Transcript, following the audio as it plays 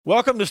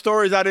Welcome to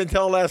Stories I Didn't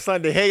Tell Last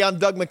Sunday. Hey, I'm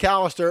Doug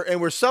McAllister,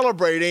 and we're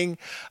celebrating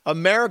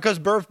America's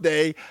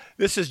birthday.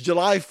 This is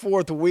July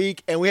 4th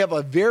week, and we have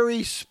a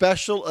very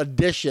special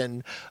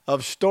edition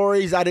of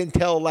Stories I Didn't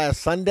Tell Last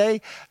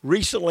Sunday.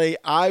 Recently,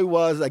 I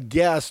was a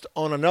guest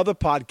on another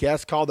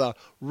podcast called The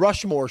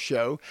Rushmore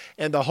Show,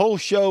 and the whole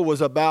show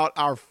was about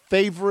our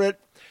favorite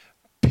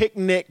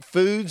picnic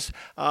foods,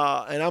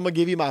 and I'm going to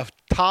give you my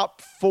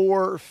top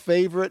 4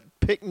 favorite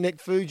picnic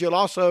foods. You'll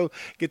also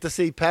get to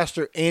see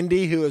Pastor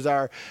Andy, who is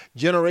our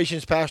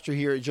generations pastor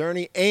here at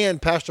Journey,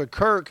 and Pastor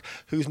Kirk,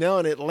 who's now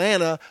in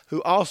Atlanta,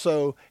 who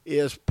also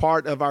is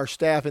part of our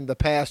staff in the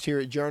past here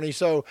at Journey.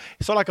 So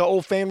it's sort of like an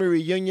old family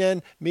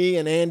reunion, me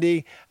and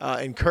Andy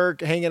and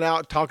Kirk hanging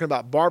out, talking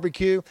about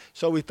barbecue.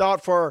 So we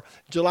thought for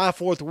July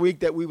 4th week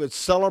that we would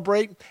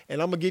celebrate,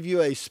 and I'm going to give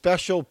you a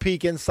special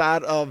peek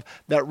inside of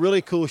that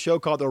really cool show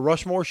called The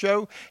Rushmore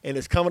Show, and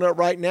it's coming up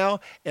right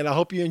now, and I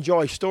hope you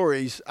enjoy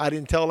Stories I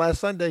Didn't Tell Last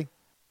Sunday.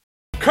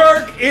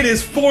 Kirk, it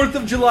is 4th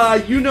of July.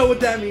 You know what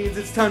that means.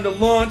 It's time to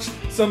launch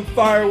some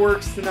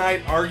fireworks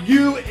tonight. Are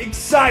you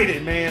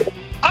excited, man?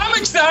 I'm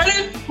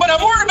excited, but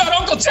I'm worried about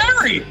Uncle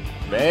Terry.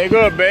 Bag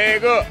up,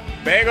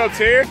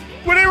 Terry.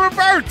 Put in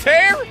reverse,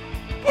 Terry.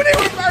 Put in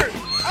reverse.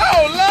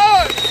 Oh,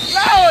 Lord,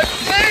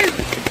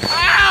 Jesus.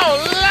 Oh,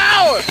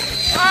 Lord.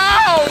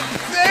 Oh,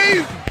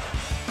 Jesus.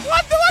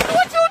 What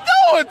you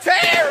doing,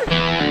 Terry?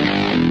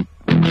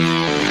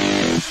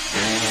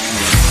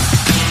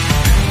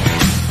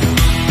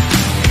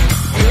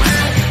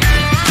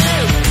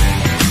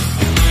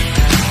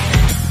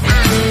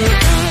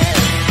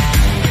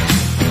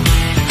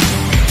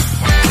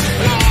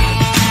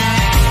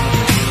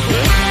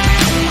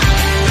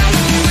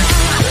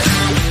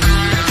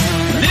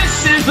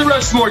 The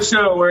Rushmore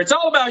Show, where it's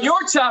all about your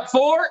top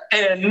 4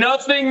 and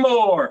nothing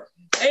more.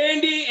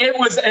 Andy, it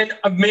was an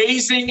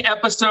amazing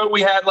episode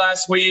we had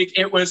last week.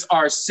 It was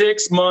our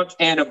 6-month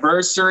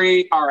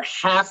anniversary, our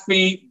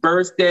happy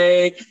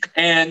birthday.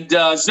 And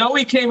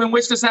Zoe came and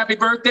wished us happy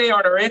birthday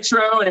on our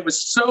intro. And it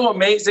was so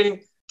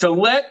amazing to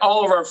let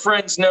all of our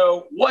friends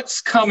know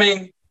what's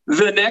coming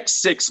the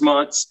next 6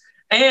 months.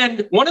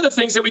 And one of the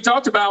things that we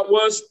talked about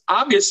was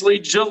obviously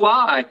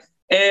July.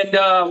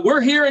 And we're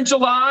here in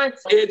July.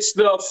 It's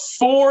the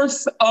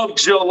 4th of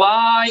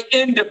July,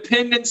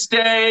 Independence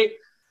Day.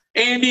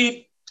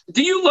 Andy,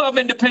 do you love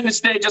Independence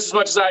Day just as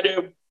much as I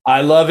do?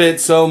 I love it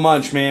so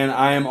much, man.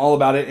 I am all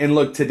about it. And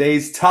look,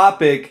 today's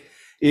topic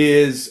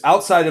is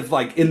outside of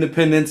like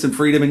independence and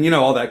freedom and,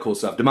 all that cool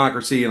stuff,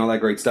 democracy and all that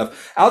great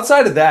stuff.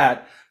 Outside of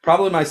that,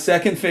 probably my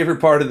second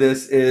favorite part of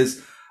this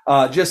is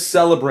just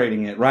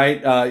celebrating it,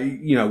 right?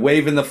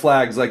 Waving the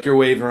flags like you're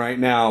waving right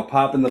now,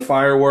 popping the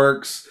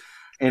fireworks.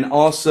 And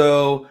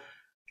also,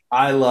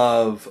 I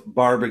love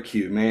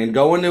barbecue, man.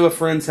 Going to a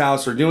friend's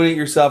house or doing it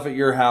yourself at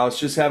your house,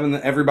 just having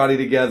everybody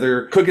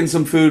together, cooking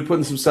some food,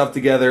 putting some stuff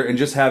together, and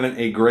just having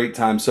a great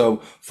time. So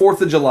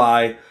 4th of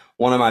July,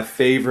 one of my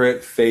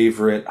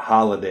favorite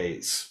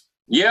holidays.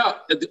 Yeah.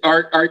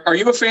 Are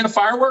you a fan of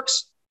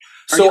fireworks?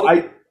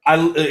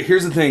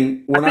 Here's the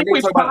thing. We're not going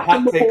to talk about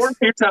hot takes before a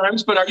few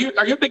times, but are you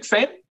a big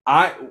fan?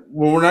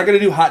 We're not going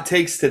to do hot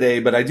takes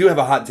today, but I do have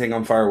a hot take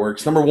on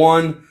fireworks. Number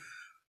one,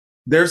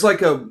 there's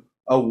like a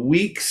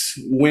week's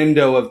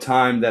window of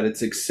time that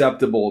it's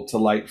acceptable to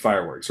light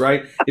fireworks,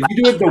 right? If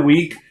you do it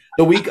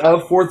the week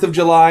of 4th of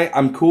July,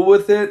 I'm cool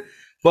with it.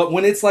 But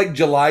when it's like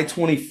July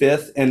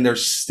 25th and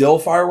there's still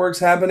fireworks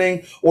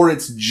happening, or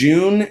it's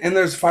June and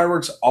there's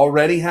fireworks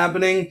already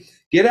happening,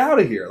 get out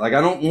of here. Like,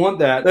 I don't want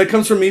that. That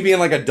comes from me being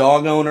like a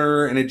dog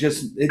owner, and it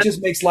just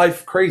makes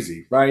life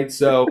crazy, right?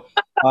 So,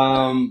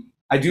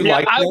 I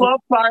love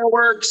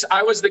fireworks.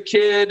 I was the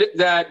kid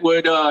that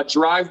would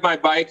drive my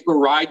bike or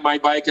ride my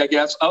bike, I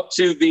guess, up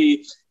to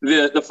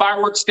the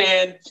fireworks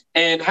stand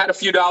and had a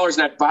few dollars,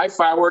 and I'd buy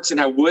fireworks, and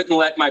I wouldn't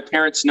let my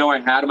parents know I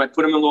had them. I'd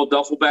put them in a little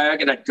duffel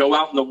bag, and I'd go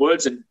out in the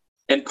woods and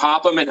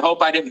pop them and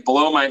hope I didn't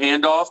blow my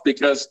hand off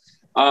because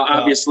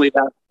obviously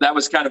that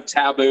was kind of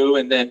taboo.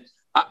 And then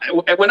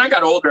when I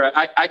got older,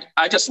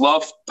 I just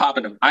love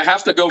popping them. I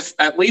have to go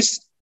at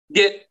least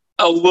get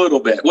a little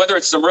bit, whether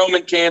it's some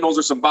Roman candles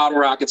or some bottle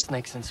rockets.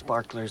 Snakes and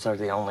sparklers are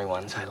the only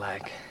ones I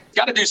like.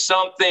 Got to do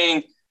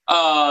something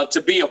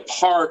to be a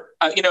part.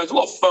 It's a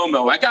little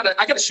FOMO. I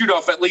gotta shoot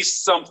off at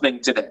least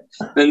something today.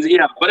 And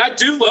but I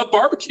do love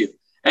barbecue,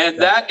 and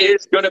that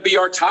is going to be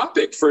our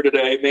topic for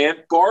today, man.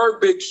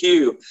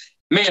 Barbecue,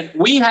 man.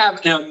 We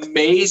have an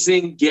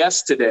amazing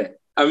guest today.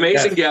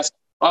 Amazing guest.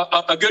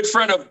 A good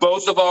friend of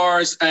both of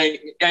ours.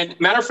 And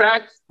matter of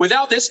fact,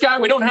 without this guy,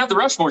 we don't have the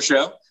Rushmore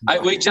Show.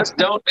 We just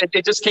don't.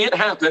 It just can't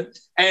happen.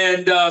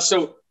 And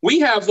so we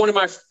have one of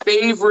my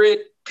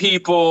favorite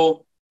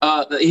people.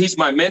 He's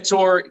my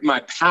mentor,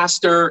 my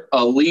pastor,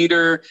 a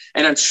leader.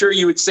 And I'm sure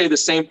you would say the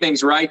same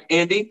things, right,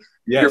 Andy?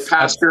 Yes, your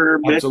pastor,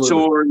 absolutely.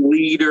 Mentor,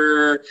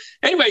 leader.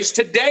 Anyways,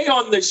 today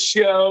on the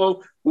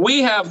show,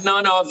 we have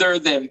none other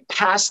than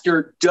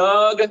Pastor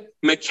Doug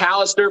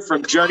McAllister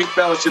from Journey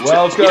Fellowship.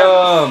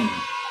 Welcome.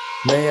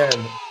 Man,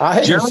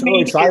 I am so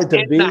excited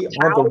to be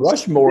on the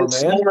Rushmore,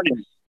 man.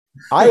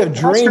 I have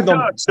dreamed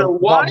about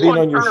being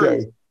on your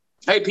show.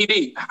 Hey,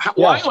 PD,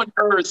 why on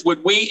earth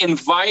would we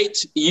invite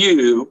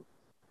you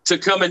to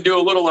come and do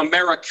a little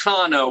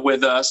Americana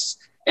with us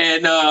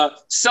and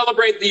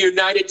celebrate the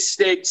United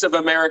States of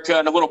America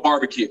and a little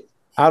barbecue?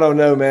 I don't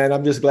know, man.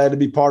 I'm just glad to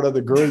be part of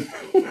the group.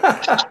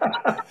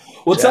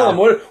 Well, tell them,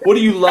 what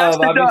do you love?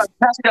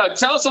 Pastor Doug,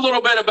 tell us a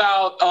little bit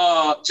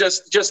about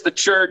just the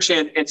church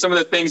and some of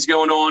the things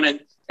going on.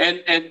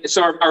 And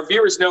so our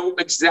viewers know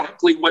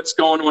exactly what's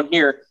going on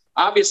here.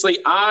 Obviously,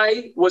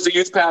 I was a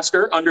youth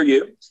pastor under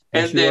you,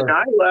 and then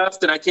I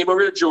left and I came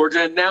over to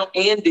Georgia, and now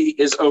Andy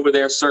is over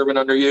there serving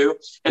under you.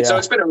 And so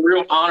it's been a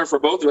real honor for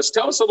both of us.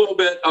 Tell us a little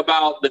bit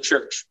about the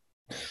church.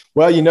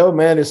 Well,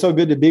 man, it's so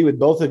good to be with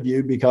both of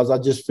you because I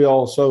just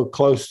feel so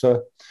close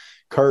to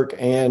Kirk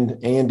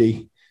and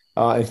Andy.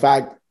 In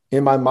fact,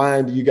 in my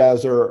mind, you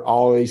guys are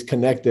always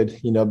connected,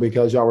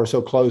 because y'all were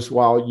so close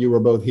while you were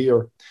both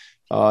here.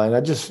 And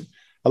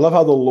I love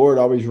how the Lord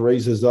always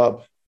raises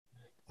up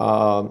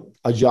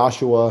a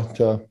Joshua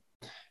to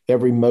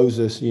every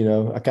Moses.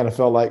 I kind of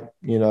felt like,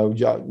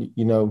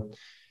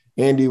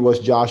 Andy was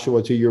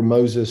Joshua to your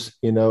Moses,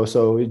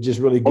 so it's just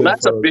really good. Well,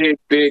 that's a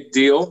big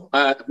deal.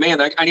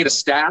 Man, I need a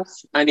staff.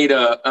 I need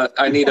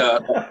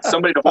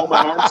somebody to hold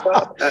my arms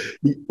up.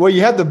 Well,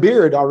 you have the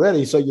beard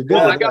already, so you're good.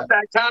 Well, I got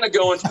that kind of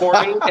going for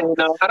me. And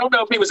I don't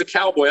know if he was a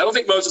cowboy. I don't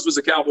think Moses was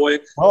a cowboy,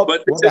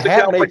 but this is a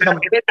cowboy.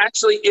 It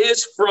actually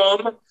is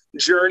from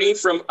Journey,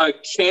 from a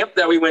camp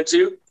that we went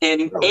to.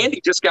 And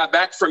Andy just got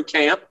back from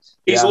camp.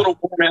 He's a little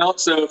worn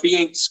out, so if he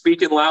ain't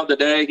speaking loud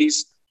today,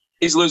 he's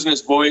losing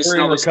his voice.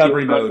 We're in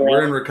recovery mode.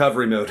 We're in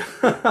recovery mode.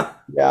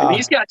 And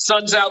he's got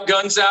suns out,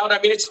 guns out.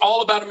 I mean, it's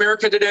all about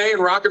America today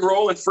and rock and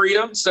roll and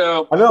freedom.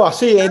 So I know. I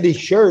see Andy's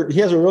shirt. He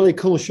has a really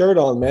cool shirt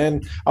on,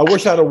 man. I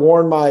wish I'd have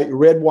worn my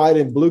red, white,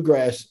 and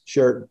bluegrass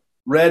shirt.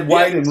 Red,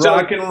 white, and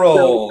rock and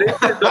roll. So this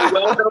is a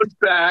well-known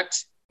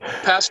fact.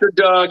 Pastor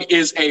Doug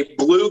is a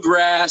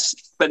bluegrass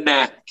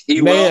fanatic. He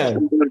loves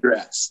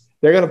bluegrass.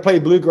 They're going to play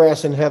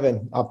bluegrass in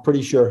heaven. I'm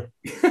pretty sure.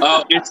 It's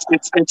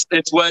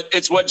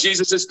what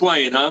Jesus is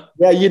playing, huh?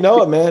 Yeah, you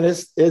know it, man.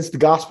 It's the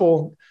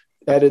gospel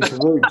at its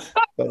roots.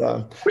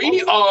 But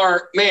we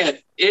are, man.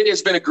 It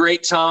has been a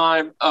great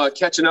time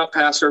catching up,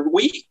 Pastor.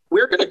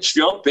 We're going to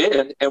jump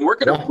in and we're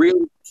going to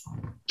really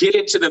get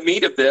into the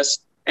meat of this.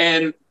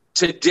 And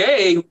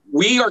today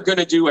we are going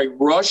to do a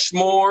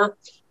Rushmore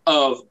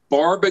of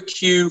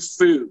barbecue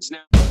foods.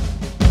 Now.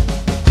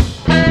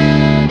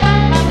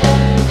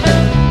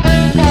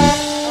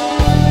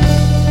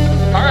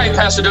 All right,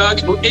 Pastor Doug,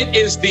 it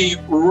is the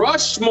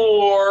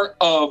Rushmore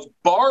of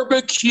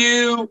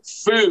barbecue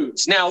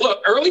foods. Now,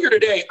 look, earlier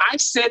today, I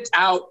sent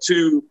out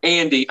to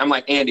Andy. I'm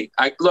like, Andy,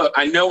 I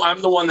know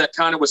I'm the one that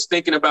kind of was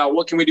thinking about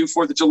what can we do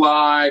 4th of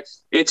July?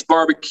 It's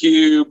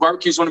barbecue.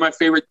 Barbecue is one of my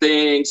favorite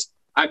things.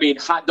 I mean,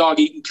 hot dog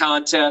eating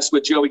contest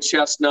with Joey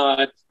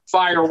Chestnut,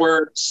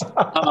 fireworks,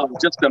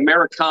 just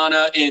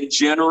Americana in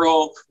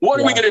general. What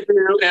are we going to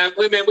do? And,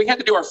 man, we had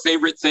to do our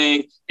favorite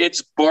thing.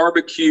 It's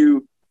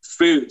barbecue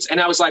foods.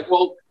 And I was like,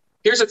 well,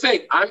 here's the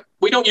thing.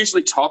 We don't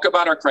usually talk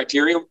about our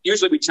criteria.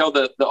 Usually we tell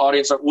the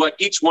audience what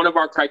each one of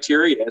our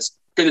criteria is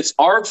because it's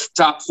our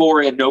top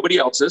 4 and nobody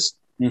else's.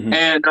 Mm-hmm.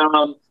 And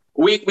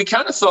we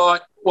kind of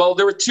thought, well,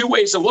 there were 2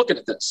 ways of looking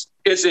at this.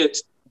 Is it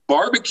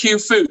barbecue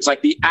foods,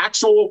 like the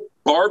actual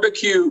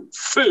barbecue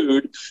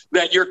food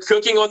that you're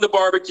cooking on the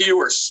barbecue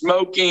or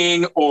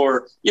smoking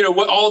or,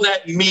 what all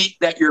that meat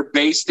that you're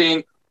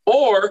basting?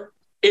 Or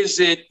is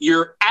it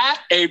you're at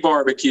a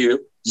barbecue?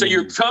 So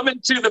you're coming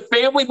to the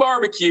family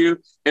barbecue,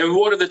 and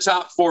what are the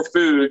top 4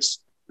 foods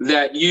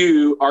that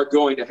you are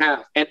going to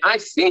have? And I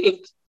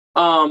think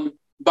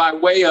by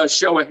way of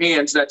show of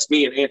hands, that's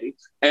me and Andy,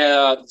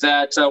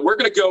 that we're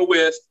going to go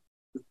with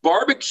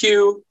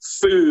barbecue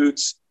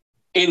foods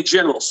in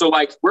general. So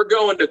like we're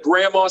going to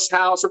grandma's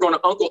house, we're going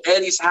to Uncle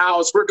Eddie's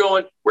house, we're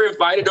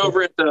invited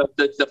over at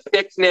the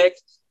picnic,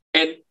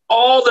 and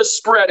all the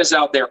spread is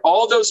out there,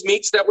 all those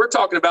meats that we're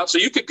talking about. So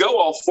you could go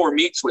all 4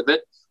 meats with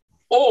it.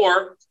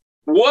 Or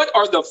what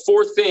are the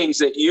 4 things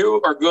that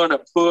you are going to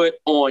put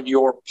on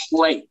your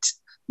plate?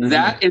 Mm-hmm.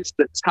 That is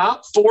the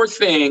top 4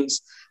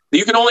 things.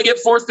 You can only get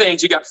 4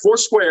 things. You got 4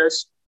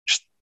 squares.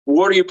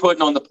 What are you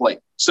putting on the plate?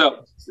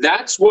 So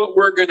that's what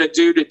we're going to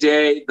do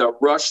today, the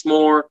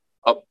Rushmore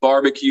of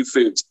barbecue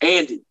foods.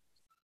 Andy,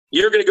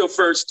 you're going to go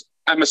first,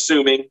 I'm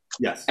assuming.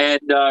 Yes. And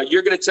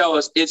you're going to tell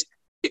us, is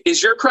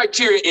your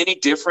criteria any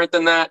different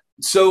than that?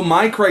 So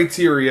my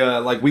criteria,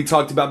 like we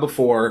talked about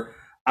before,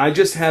 I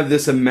just have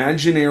this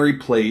imaginary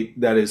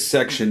plate that is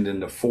sectioned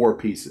into 4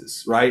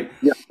 pieces, right?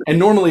 Yeah. And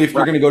normally if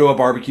you're going to go to a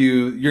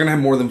barbecue, you're going to have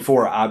more than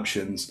 4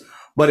 options.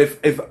 But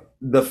if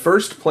the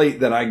first plate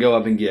that I go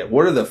up and get,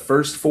 what are the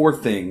first 4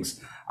 things?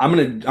 I'm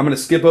going to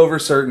skip over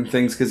certain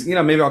things because,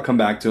 maybe I'll come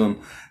back to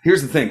them.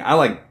 Here's the thing. I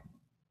like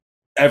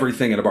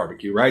everything at a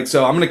barbecue, right?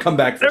 So I'm going to come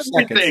back for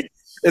seconds.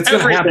 It's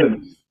going to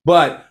happen.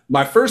 But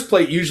my first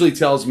plate usually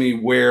tells me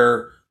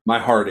where my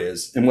heart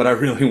is and what I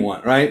really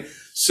want, right?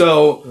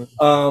 So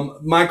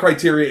my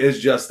criteria is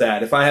just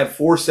that. If I have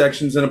 4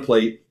 sections in a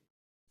plate,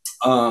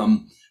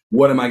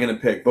 what am I going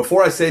to pick?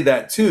 Before I say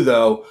that too,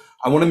 though,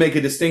 I want to make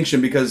a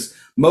distinction because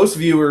most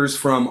viewers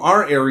from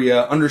our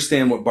area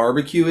understand what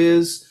barbecue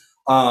is.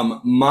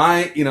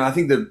 I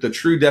think the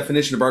true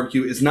definition of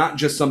barbecue is not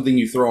just something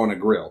you throw on a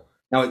grill.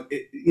 Now,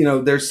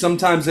 there's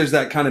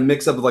that kind of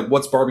mix up of like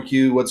what's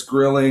barbecue, what's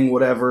grilling,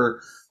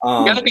 whatever.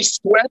 You got to be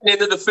sweating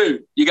into the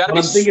food. You got to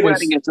be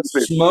sweating into the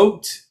food.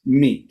 Smoked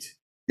meat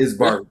is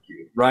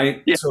barbecue,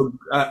 right? Yeah. So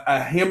a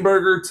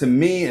hamburger, to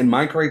me and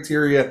my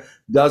criteria,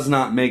 does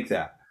not make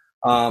that.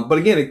 But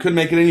again, it could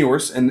make it in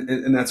yours,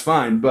 and that's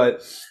fine.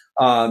 But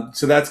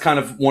so that's kind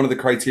of one of the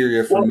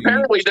criteria for me.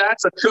 Apparently,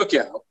 that's a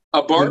cookout.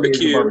 A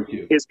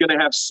barbecue is going to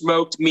have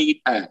smoked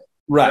meat at it.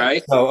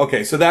 Right. So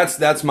okay. So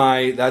that's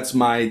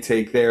my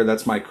take there.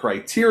 That's my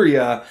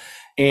criteria,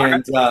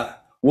 and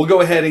we'll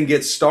go ahead and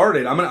get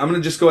started. I'm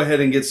gonna just go ahead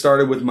and get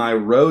started with my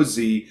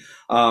Rosie,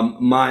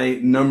 my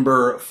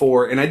number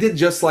 4, and I did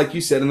just like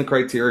you said in the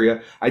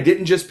criteria. I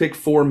didn't just pick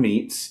 4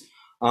 meats,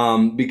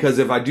 because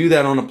if I do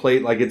that on a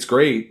plate, like it's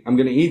great, I'm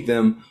gonna eat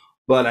them,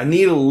 but I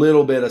need a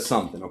little bit of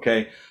something.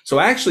 Okay. So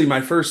actually,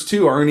 my first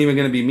 2 aren't even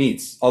gonna be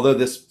meats. Although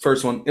this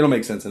first one, it'll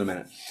make sense in a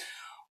minute.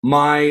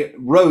 My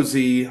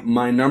Rosie,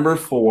 my number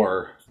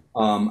 4,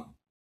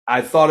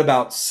 I thought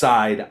about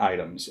side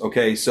items.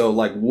 Okay. So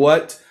like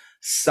what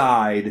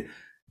side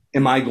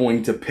am I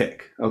going to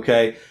pick?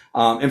 Okay.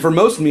 And for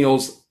most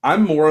meals,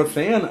 I'm more a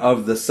fan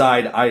of the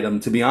side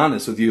item, to be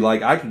honest with you.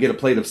 Like I could get a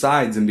plate of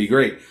sides and be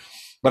great,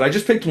 but I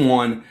just picked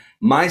one.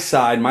 My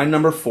side, my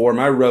number 4,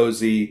 my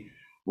Rosie,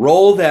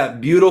 roll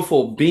that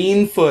beautiful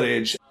bean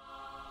footage.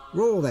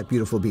 Roll that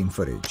beautiful bean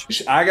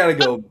footage. I got to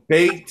go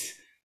baked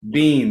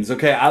beans.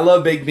 Okay. I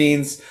love baked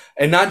beans,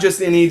 and not just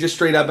just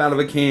straight up out of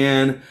a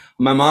can.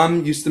 My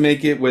mom used to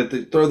make it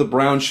with throw the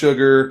brown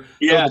sugar,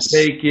 throw the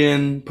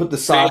bacon, put the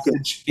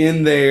sausage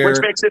in there.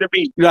 Which makes it a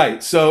bean.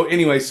 Right. So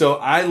anyway, so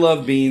I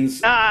love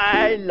beans.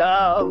 I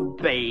love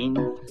beans.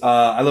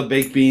 I love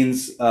baked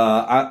beans.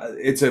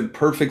 It's a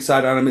perfect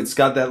side item. It's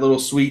got that little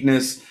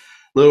sweetness,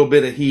 little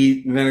bit of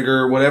heat,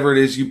 vinegar, whatever it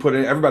is you put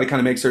in. Everybody kind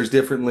of makes theirs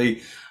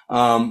differently.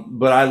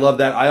 But I love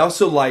that. I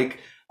also like,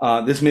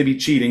 this may be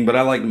cheating, but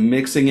I like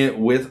mixing it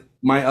with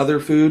my other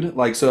food.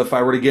 Like, so if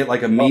I were to get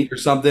like a meat or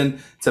something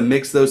to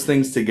mix those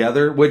things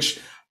together, which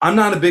I'm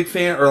not a big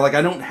fan, or like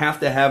I don't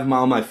have to have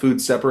all my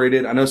food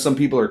separated. I know some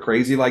people are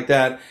crazy like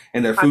that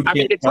and their food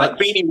can't it's touch.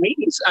 Like beanie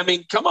weenies. I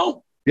mean, come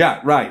on.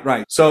 Yeah,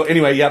 right. So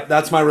anyway, yep,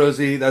 that's my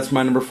Rosie. That's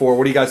my number 4.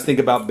 What do you guys think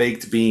about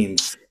baked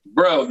beans?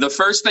 Bro, the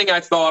first thing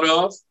I thought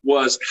of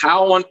was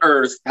how on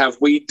earth have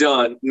we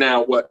done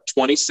now,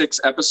 26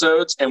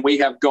 episodes, and we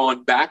have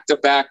gone back to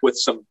back with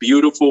some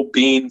beautiful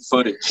bean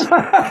footage.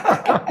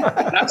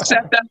 I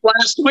said that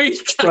last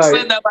week.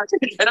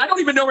 And I don't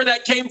even know where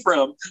that came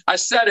from. I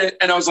said it,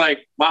 and I was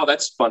like, wow,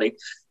 that's funny.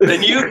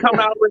 Then you come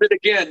out with it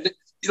again.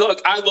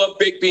 Look, I love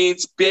baked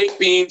beans. Baked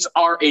beans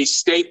are a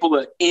staple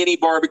of any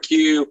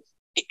barbecue.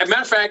 As a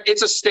matter of fact,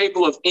 it's a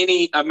staple of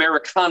any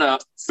Americana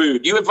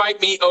food. You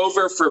invite me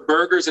over for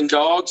burgers and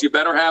dogs, you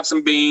better have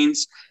some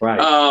beans. Right.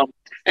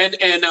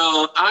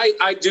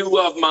 I do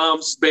love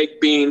Mom's baked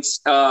beans.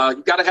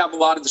 You got to have a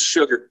lot of the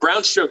sugar,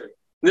 brown sugar.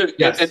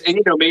 Yes. And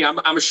you know me, I'm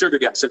a sugar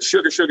guy. So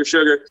sugar.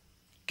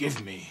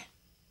 Give me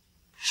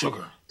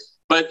sugar.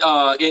 But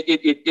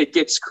it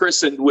gets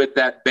christened with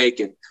that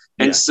bacon.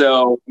 And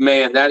so,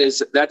 man,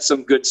 that's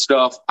some good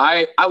stuff.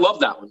 I love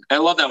that one. I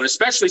love that one,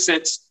 especially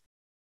since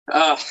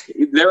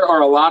there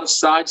are a lot of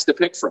sides to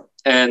pick from,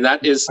 and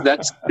that's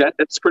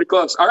pretty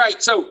close. All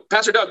right, so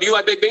Pastor Doug, do you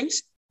like baked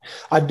beans?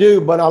 I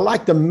do, but I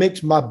like to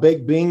mix my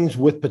baked beans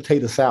with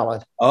potato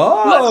salad.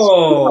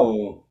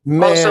 Oh,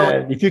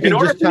 man! If you can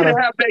just kind of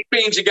have baked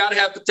beans, you got to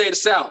have potato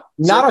salad.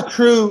 Not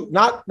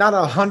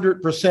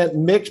 100%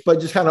 mix,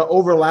 but just kind of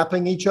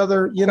overlapping each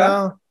other. You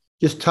know,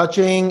 just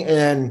touching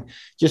and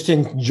just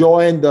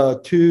enjoying the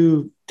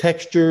two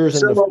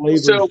textures and the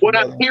flavors. So what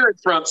I'm hearing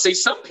from,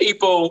 some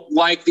people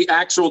like the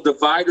actual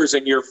dividers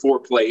in your 4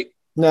 plate.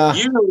 Nah.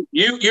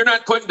 You're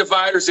not putting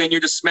dividers in,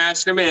 you're just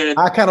smashing them in.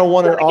 I kind of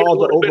want it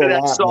all to overlap, bit of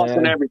that sauce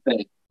and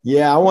everything.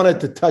 Yeah, I want it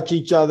to touch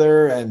each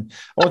other, and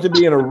I want to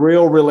be in a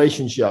real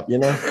relationship, you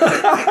know?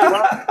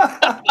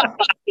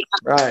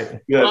 Right.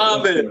 Good.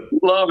 Love it.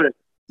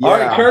 Yeah. All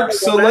right, Kirk,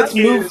 so let's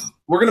move.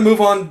 We're going to move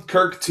on,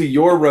 Kirk, to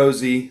your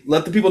Rosie.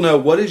 Let the people know,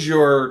 what is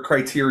your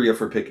criteria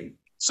for picking?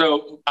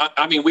 So,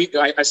 I mean,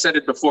 I said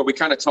it before. We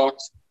kind of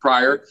talked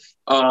prior.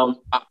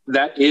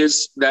 That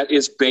is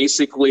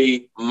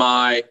basically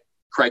my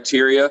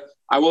criteria.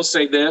 I will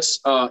say this.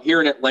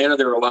 Here in Atlanta,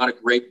 there are a lot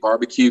of great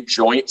barbecue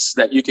joints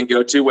that you can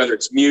go to, whether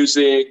it's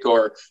music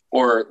or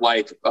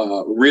like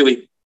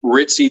really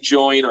ritzy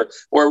joint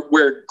or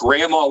where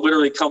grandma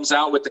literally comes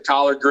out with the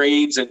collard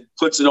greens and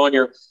puts it on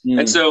your.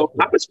 And so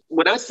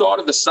when I thought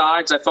of the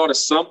sides, I thought of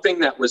something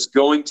that was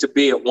going to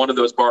be at one of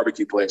those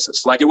barbecue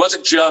places. Like it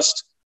wasn't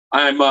just,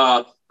 I'm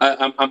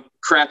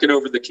cracking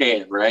over the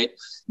can, right?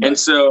 And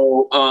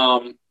so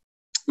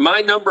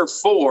my number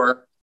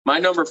four,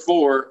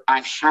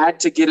 I had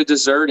to get a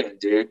dessert in,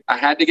 dude. I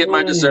had to get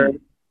my dessert,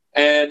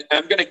 and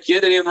I'm gonna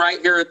get it in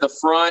right here at the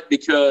front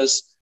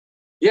because,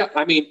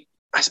 I mean,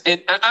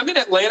 And I'm in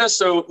Atlanta,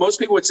 so most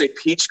people would say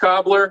peach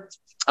cobbler,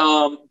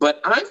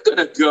 but I'm going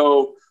to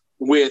go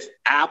with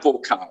apple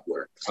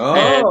cobbler.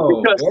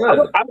 Oh, because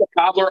good. I'm a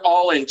cobbler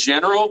all in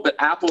general, but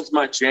apple's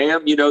my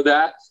jam. You know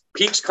that.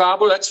 Peach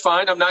cobbler, that's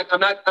fine. I'm not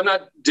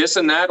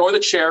dissing that, or the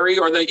cherry,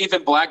 or the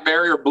even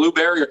blackberry or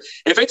blueberry. Or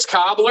if it's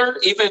cobbler,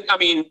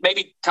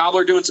 maybe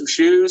cobbler doing some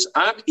shoes,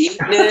 I'm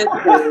eating it.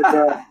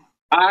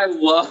 I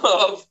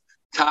love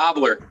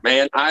cobbler,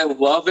 man. I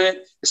love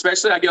it.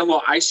 Especially I get a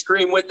little ice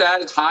cream with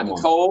that. It's hot and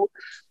cold.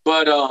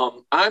 But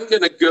I'm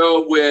going to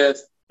go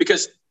with,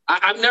 because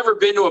I've never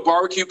been to a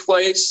barbecue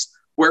place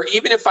where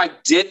even if I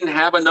didn't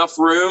have enough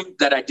room,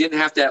 that I didn't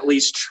have to at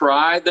least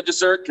try the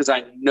dessert, because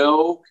I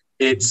know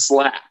it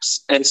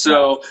slaps. And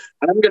so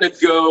I'm going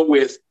to go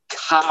with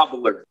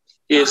cobbler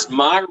is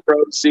my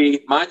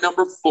Rosie, my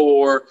number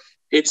 4.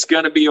 It's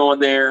going to be on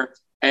there.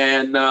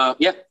 And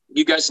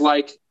you guys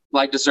like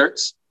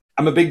desserts?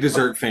 I'm a big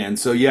dessert fan.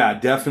 So yeah,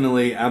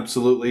 definitely.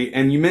 Absolutely.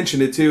 And you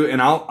mentioned it too,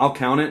 and I'll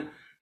count it.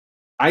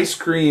 Ice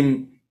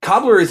cream.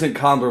 Cobbler isn't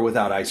cobbler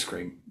without ice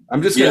cream.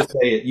 I'm just going to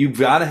say it. You've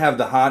got to have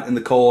the hot and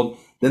the cold.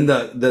 Then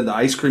the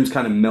ice cream's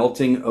kind of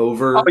melting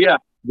over. Oh yeah.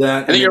 That,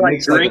 and then you're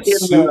like drinking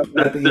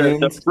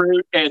the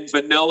fruit and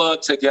vanilla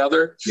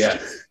together.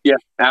 Yeah. Yeah,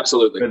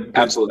 absolutely.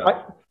 Absolutely.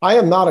 I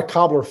am not a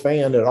cobbler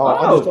fan at all.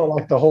 I just don't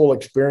like the whole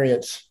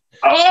experience.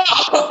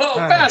 Oh,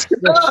 Pastor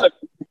Doug.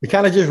 It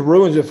kind of just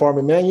ruins it for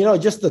me, man. You know,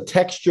 just the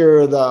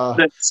texture,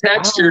 the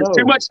texture.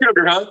 Too much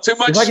sugar, huh? Too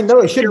much.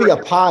 It should be a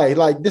pie.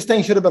 Like, this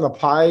thing should have been a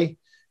pie,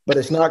 but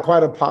it's not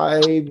quite a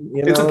pie.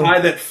 It's a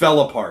pie that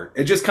fell apart.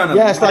 It just kind of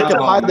it's like a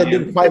pie that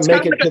didn't quite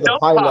make it to the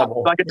pie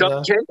level. Like a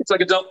dump cake. It's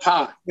like a dump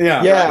pie.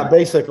 Yeah,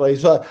 basically.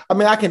 So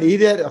I can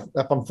eat it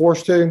if I'm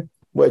forced to,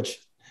 which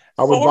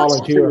I would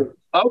volunteer.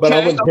 But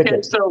I wouldn't pick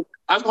it. So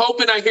I'm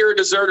hoping I hear a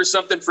dessert or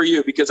something for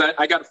you, because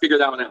I got to figure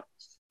that one out.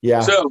 Yeah.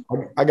 So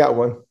I got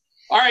one.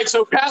 All right,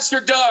 so Pastor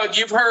Doug,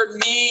 you've heard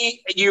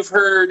me. You've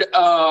heard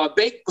so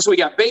we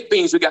got baked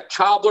beans, we got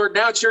cobbler.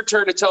 Now it's your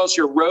turn to tell us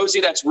your Rosie.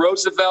 That's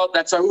Roosevelt.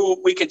 That's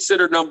who we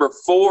consider number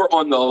 4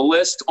 on the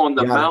list on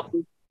the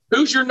mountain.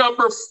 Who's your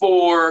number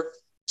 4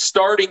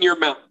 starting your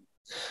mountain?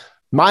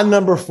 My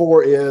number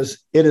 4 is,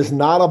 it is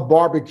not a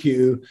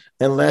barbecue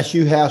unless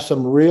you have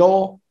some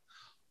real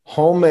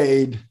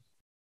homemade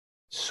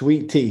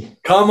sweet tea.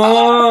 Come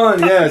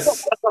on,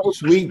 yes.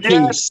 Sweet tea.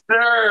 Yes,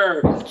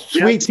 sir.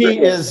 Sweet tea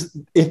is,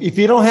 if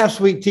you don't have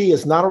sweet tea,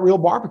 it's not a real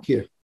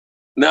barbecue.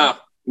 No.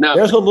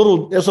 There's a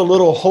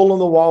little hole in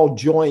the wall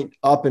joint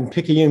up in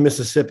Picayune,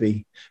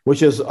 Mississippi,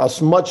 which is a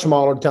much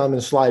smaller town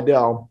than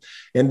Slidell,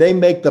 and they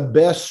make the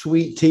best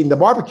sweet tea. And the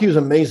barbecue is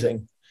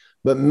amazing,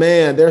 but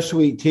man, their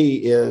sweet tea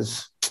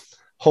is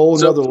whole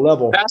nother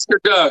level. Pastor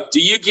Doug, do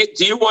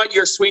you want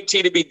your sweet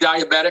tea to be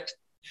diabetic?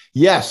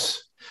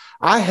 Yes.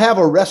 I have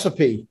a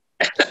recipe.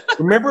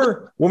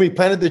 Remember when we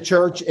planted the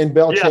church in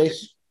Belle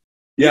Chase?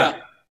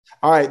 Yeah.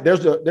 All right.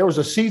 There was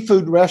a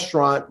seafood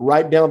restaurant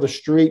right down the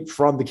street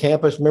from the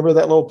campus. Remember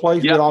that little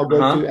place we'd all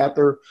go to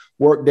after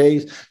work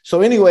days?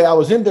 So anyway, I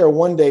was in there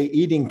one day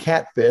eating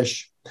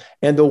catfish,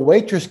 and the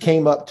waitress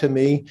came up to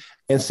me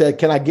and said,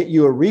 "Can I get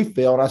you a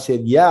refill?" And I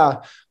said,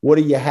 "Yeah." "What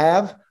do you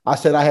have?" I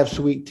said, "I have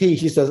sweet tea."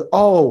 She says,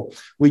 "Oh,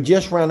 we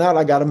just ran out.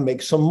 I got to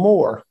make some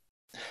more."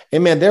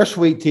 And man, their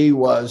sweet tea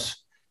was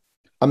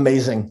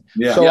amazing.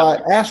 I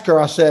asked her,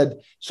 I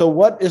said, "So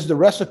what is the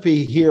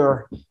recipe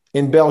here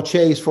in Belle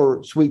Chase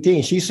for sweet tea?"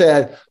 And she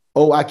said,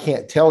 "Oh, I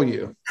can't tell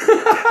you."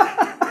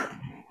 I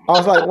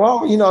was like,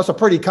 "Well, it's a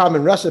pretty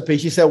common recipe."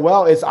 She said,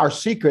 "Well, it's our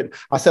secret."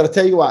 I said, "I'll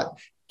tell you what,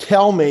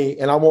 tell me,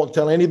 and I won't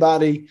tell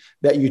anybody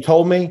that you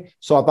told me."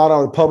 So I thought I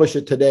would publish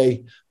it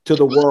today to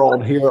the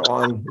world here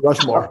on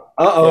Rushmore.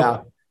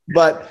 Yeah.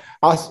 But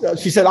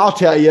she said, "I'll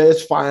tell you,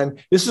 it's fine."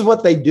 This is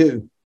what they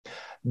do.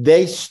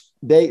 They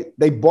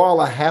boil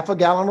a half a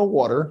gallon of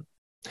water.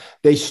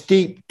 They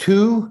steep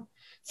 2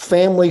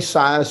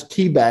 family-sized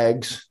tea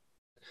bags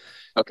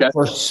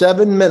for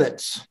 7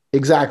 minutes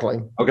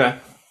exactly. Okay.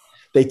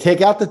 They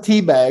take out the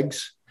tea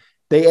bags.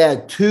 They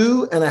add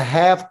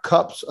 2.5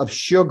 cups of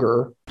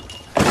sugar.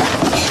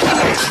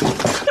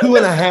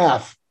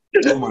 2.5.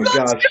 Oh my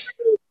gosh.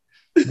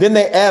 Then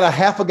they add a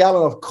half a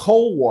gallon of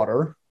cold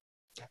water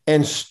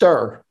and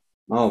stir.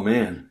 Oh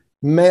man.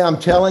 Man, I'm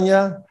telling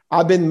you,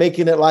 I've been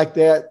making it like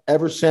that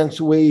ever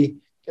since we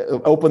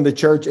opened the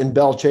church in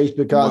Belle Chase,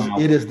 because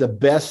it is the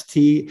best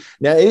tea.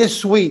 Now, it is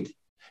sweet.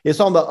 It's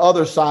on the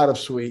other side of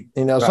sweet.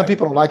 Some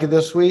people don't like it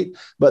this sweet,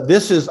 but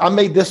I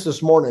made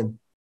this morning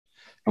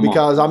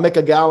because I make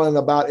a gallon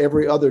about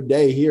every other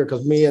day here,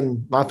 because me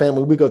and my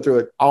family, we go through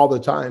it all the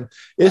time.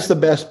 It's the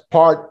best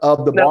part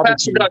of the barbecue.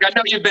 Pastor Doug, I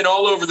know you've been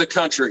all over the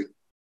country.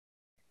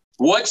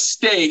 What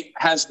state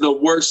has the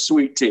worst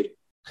sweet tea?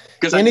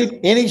 Because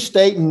any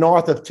state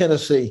north of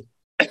Tennessee.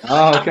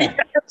 Oh, okay.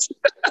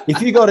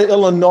 If you go to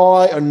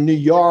Illinois or New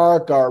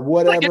York or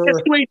whatever,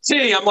 like sweet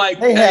tea. I'm like,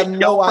 they have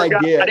no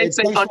idea. I didn't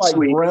say tastes like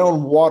unsweet.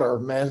 brown water,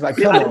 man. It's like,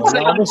 come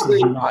on, this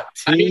is not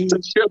tea. I need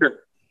some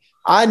sugar.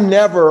 I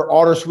never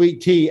order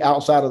sweet tea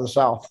outside of the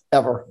South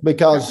ever,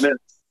 because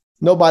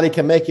Nobody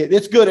can make it.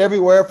 It's good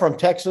everywhere from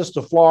Texas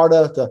to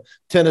Florida to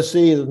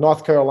Tennessee to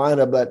North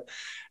Carolina, but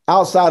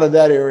outside of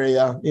that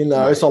area,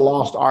 it's a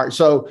lost art.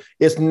 So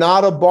it's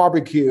not a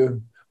barbecue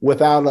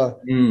without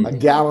a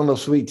gallon of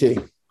sweet tea.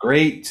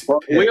 Great.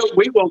 Well,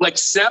 we will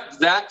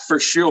accept that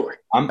for sure.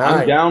 I'm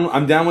down.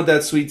 I'm down with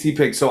that sweet tea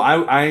pick. So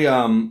I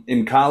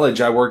in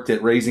college I worked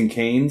at Raising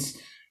Cane's,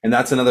 and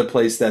that's another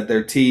place that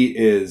their tea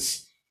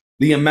is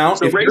the amount.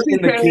 So if you're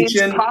in the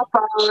kitchen,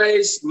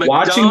 Popeyes,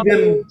 watching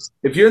them,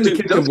 if you're in the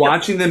Dude, kitchen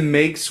watching them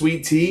make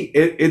sweet tea,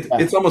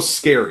 it's almost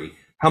scary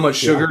how much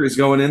sugar is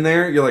going in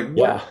there. You're like,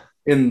 what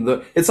in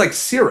the? It's like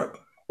syrup.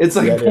 It's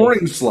like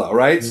pouring slow,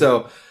 right? Mm-hmm.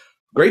 So.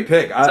 Great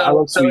pick. I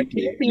love sweet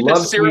tea. Love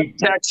the syrup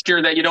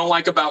texture that you don't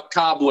like about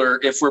cobbler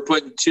if we're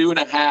putting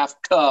 2.5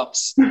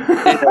 cups.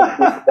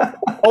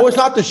 Oh, it's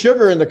not the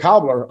sugar in the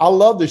cobbler. I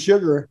love the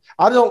sugar.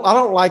 I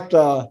don't like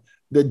the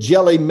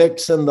jelly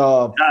mix and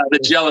the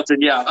gelatin.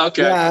 Yeah.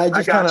 Okay. Yeah, I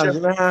just kind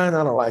of I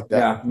don't like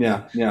that.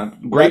 Yeah.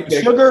 Great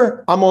pick.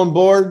 Sugar. I'm on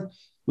board.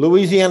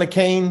 Louisiana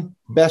cane,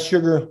 best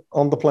sugar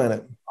on the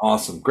planet.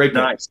 Awesome. Great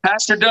pick. Nice.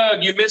 Pastor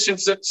Doug, you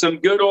mentioned some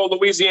good old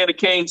Louisiana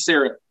cane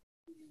syrup.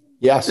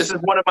 Yes. This is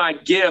one of my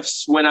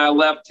gifts when I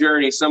left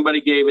Journey.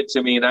 Somebody gave it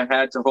to me, and I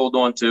had to hold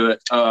on to it.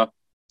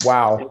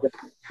 Wow.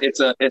 It's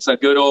a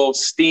good old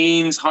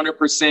Steen's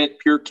 100%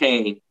 pure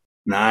cane.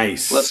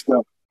 Nice. Let's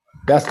go.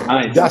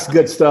 That's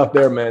good stuff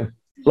there, man.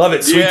 Love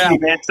it. Sweet tea.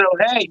 Man. So,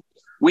 hey,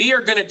 we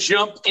are going to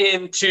jump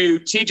into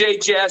TJ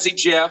Jazzy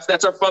Jeff.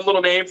 That's our fun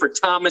little name for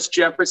Thomas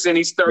Jefferson.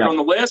 He's third on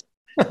the list.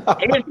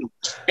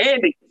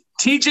 Andy,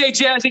 TJ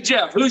Jazzy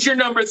Jeff, who's your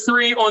number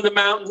 3 on the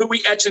mountain? Who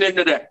we etching in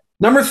today?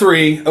 Number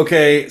 3,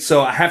 okay,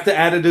 so I have to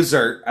add a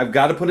dessert. I've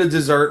got to put a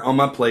dessert on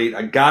my plate.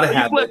 I got to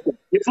have it.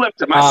 You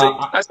flipped him.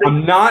 I see.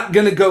 I'm not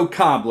going to go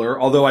cobbler,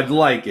 although I'd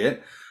like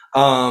it.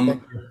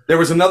 There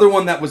was another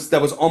one that was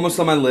almost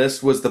on my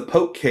list, was the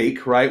poke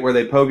cake, right, where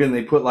they poke it and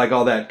they put like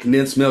all that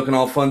condensed milk and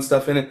all fun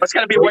stuff in it. It's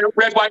got to be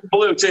red, white, and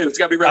blue, too. It's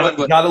got to be red, white, and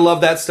blue. Got to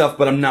love that stuff,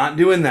 but I'm not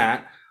doing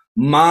that.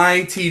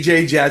 My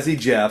TJ Jazzy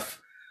Jeff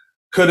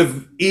could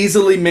have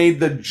easily made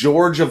the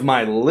George of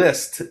my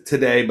list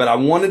today, but I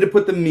wanted to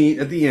put the meat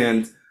at the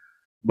end.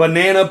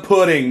 Banana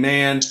pudding,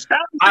 man.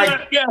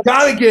 I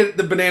gotta get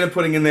the banana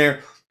pudding in there.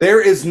 There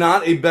is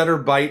not a better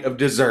bite of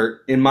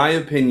dessert, in my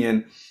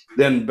opinion,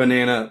 than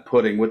banana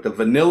pudding with the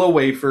vanilla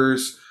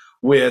wafers,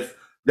 with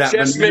that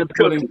banana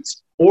pudding.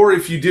 Or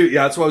if you do,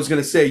 that's what I was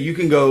gonna say. You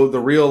can go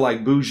the real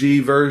like bougie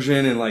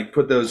version and like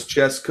put those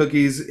chess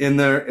cookies in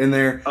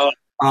there.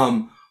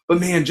 But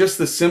man, just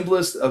the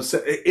simplest of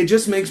it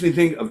just makes me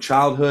think of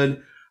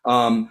childhood.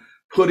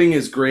 Pudding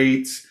is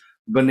great.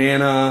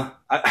 Banana.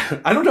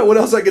 I don't know what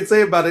else I could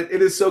say about it.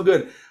 It is so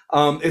good.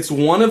 It's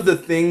one of the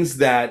things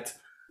that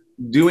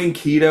doing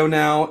keto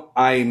now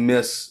I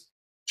miss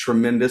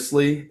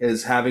tremendously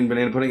is having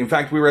banana pudding. In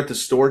fact, we were at the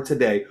store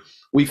today.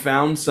 We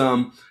found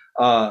some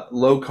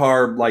low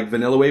carb like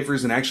vanilla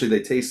wafers, and actually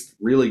they taste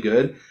really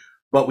good,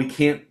 but we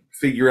can't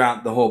figure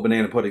out the whole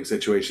banana pudding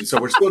situation.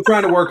 So we're still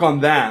trying to work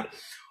on that.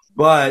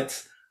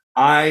 But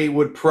I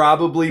would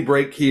probably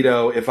break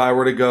keto if I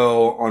were to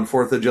go on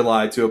 4th of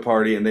July to a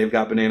party and they've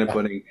got banana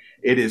pudding.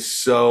 It is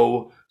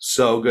so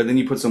good. Then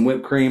you put some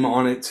whipped cream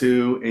on it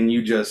too, and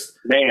you just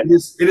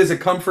it is a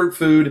comfort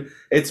food.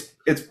 It's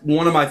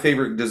one of my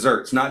favorite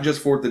desserts, not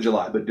just 4th of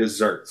July, but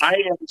desserts. I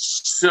am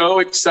so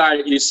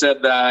excited you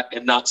said that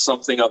and not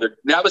something other.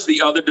 That was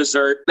the other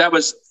dessert. That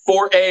was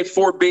 4A,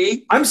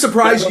 4B. I'm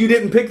surprised you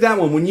didn't pick that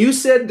one. When you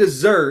said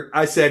dessert,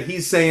 I said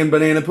he's saying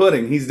banana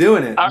pudding. He's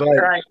doing it.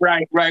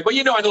 Right. Well,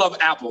 you know I love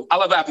apple. I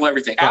love apple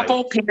everything. Right.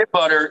 Apple, peanut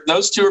butter,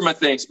 those two are my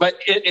things. But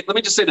let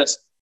me just say this.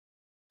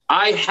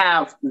 I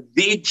have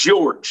the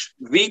George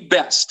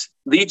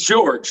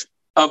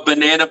of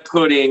banana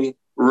pudding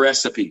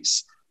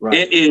recipes. Right.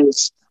 It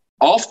is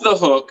off the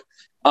hook.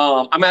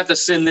 I'm going to have to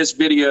send this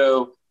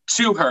video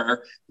to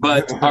her,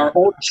 but our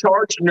old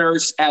charge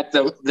nurse at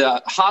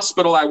the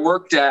hospital I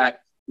worked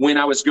at when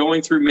I was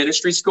going through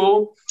ministry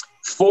school,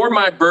 for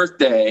my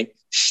birthday,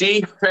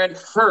 she had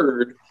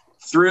heard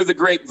through the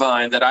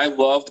grapevine that I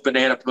loved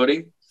banana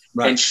pudding,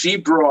 and she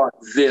brought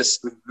this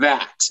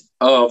vat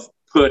of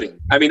pudding.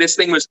 I mean, this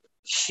thing was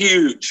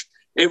huge.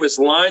 It was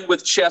lined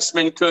with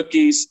Chessman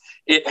cookies,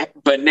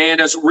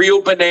 bananas,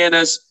 real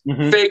bananas,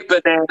 fake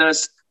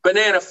bananas,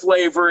 banana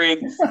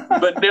flavoring,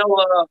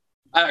 vanilla,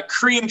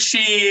 cream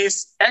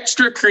cheese,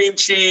 extra cream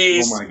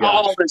cheese,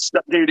 all this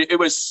stuff, dude. It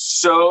was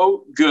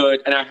so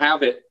good. And I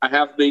have it.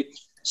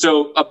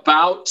 So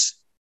about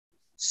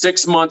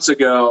 6 months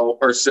ago,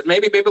 or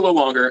maybe a little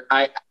longer,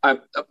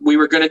 we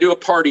were going to do a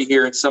party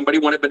here and somebody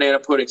wanted banana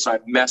pudding. So I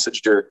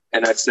messaged her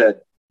and I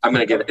said, I'm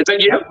going to get it. Is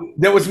that you?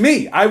 That was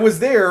me. I was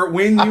there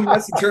when you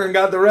messaged her and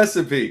got the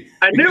recipe.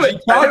 I knew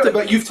it.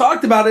 You've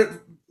talked about it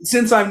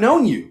since I've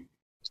known you.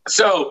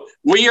 So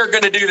we are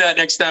going to do that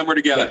next time we're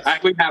together.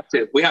 Yes. We have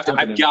to.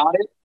 I've got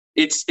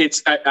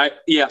it.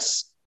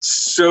 Yes,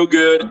 so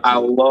good. I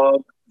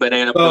love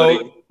banana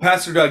pudding.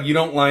 Pastor Doug, you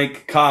don't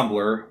like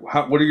cobbler.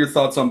 What are your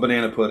thoughts on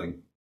banana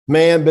pudding?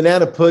 Man,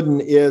 banana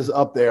pudding is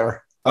up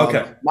there.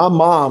 Okay. My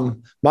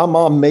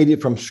mom made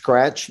it from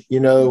scratch. You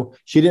know,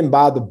 she didn't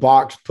buy the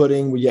box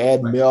pudding where you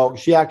add milk.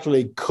 She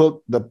actually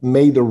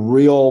made the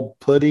real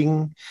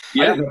pudding.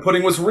 Yeah, the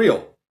pudding was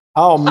real.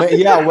 Oh man,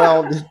 yeah.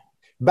 Well,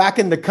 back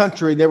in the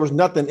country, there was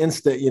nothing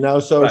instant, you know.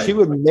 So she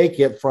would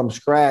make it from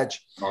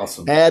scratch.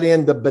 Awesome. Add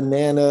in the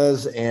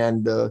bananas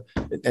and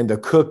the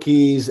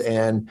cookies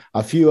and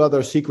a few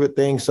other secret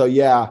things. So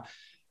yeah.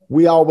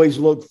 We always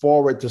look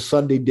forward to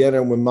Sunday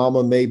dinner when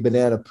Mama made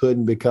banana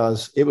pudding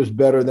because it was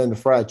better than the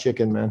fried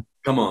chicken, man.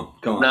 Come on.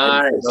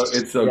 Nice.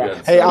 It's so good.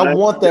 Hey, I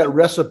want that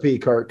recipe,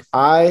 Kirk.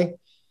 I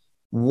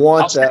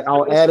want that.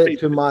 I'll add it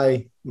to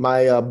my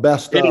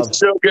best of. It's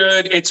so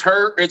good. It's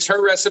her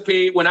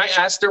recipe. When I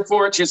asked her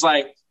for it, she's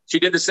like, she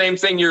did the same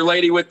thing your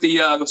lady with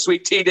the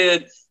sweet tea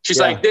did. She's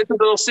like, this is a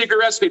little secret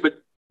recipe,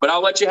 but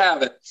I'll let you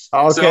have it.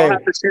 Okay. So I'll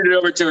have to shoot it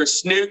over to her.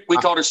 Snoot, we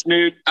called her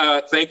Snoot.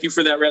 Thank you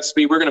for that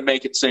recipe. We're going to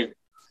make it soon.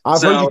 I've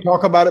heard you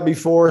talk about it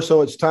before,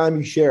 so it's time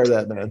you share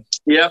that, man.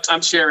 Yep, I'm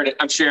sharing it.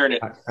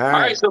 All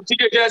right, so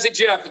TJ, Jazzy,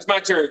 Jeff, it's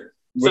my turn.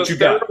 What you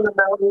got?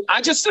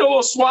 I just did a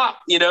little swap.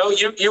 You know,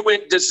 you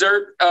went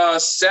dessert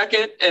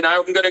second, and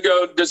I'm going to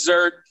go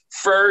dessert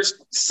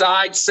first,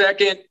 side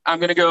second. I'm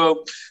going to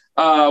go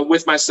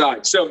with my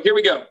side. So here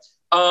we go.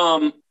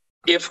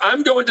 If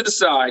I'm going to the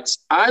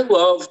sides, I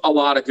love a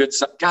lot of good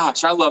sides.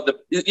 Gosh, I love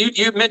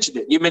you mentioned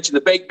it. You mentioned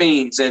the baked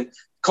beans and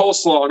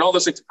coleslaw and all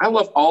those things. I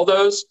love all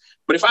those.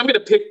 But if I'm going to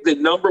pick the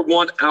number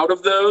one out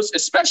of those,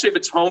 especially if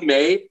it's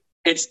homemade,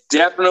 it's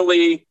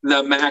definitely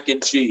the mac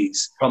and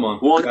cheese. Come on.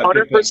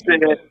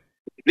 100%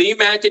 the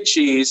mac and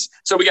cheese.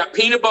 So we got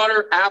peanut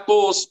butter,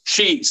 apples,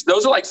 cheese.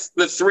 Those are like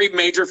the three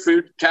major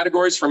food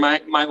categories for my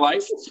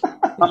life.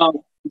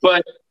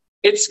 But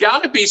it's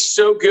got to be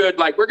so good.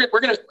 Like we're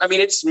gonna. I mean,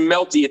 it's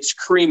melty. It's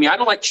creamy. I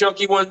don't like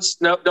chunky ones.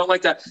 No, don't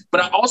like that.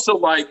 But I also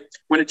like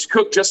when it's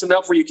cooked just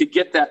enough where you could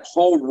get that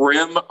whole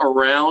rim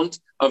around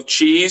of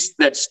cheese.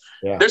 There's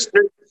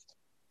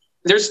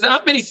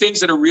not many things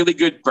that are really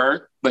good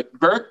burnt, but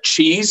burnt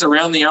cheese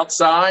around the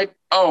outside.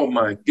 Oh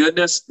my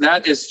goodness,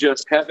 that is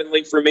just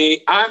heavenly for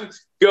me. I'm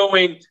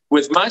going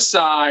with my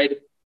side,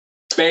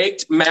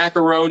 baked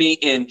macaroni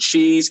and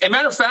cheese. As a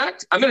matter of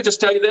fact, I'm going to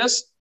just tell you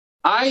this.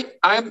 I'm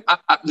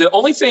the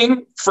only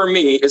thing for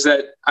me is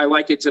that I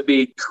like it to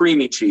be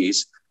creamy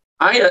cheese.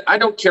 I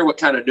don't care what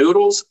kind of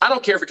noodles. I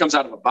don't care if it comes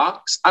out of a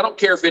box. I don't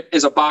care if it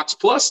is a box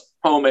plus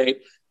homemade.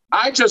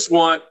 I just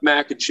want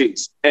mac and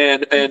cheese.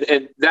 And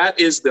that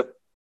is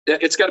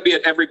it's got to be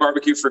at every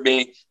barbecue for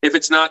me. If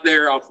it's not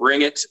there, I'll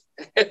bring it.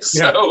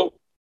 So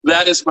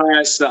that is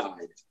my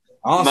side.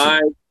 Awesome.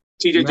 My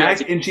TJ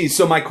mac and cheese.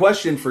 So my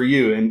question for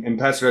you, and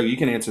Pastor Doug, you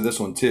can answer this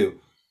one too.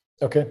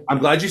 Okay. I'm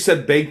glad you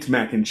said baked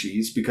mac and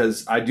cheese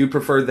because I do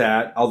prefer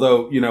that.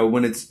 Although,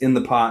 when it's in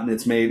the pot and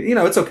it's made,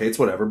 it's okay. It's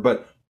whatever.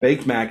 But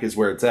baked mac is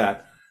where it's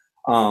at.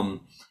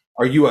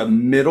 Are you a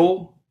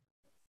middle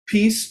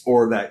piece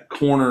or that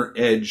corner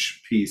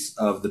edge piece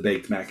of the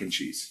baked mac and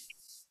cheese?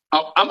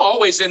 I'm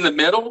always in the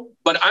middle,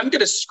 but I'm going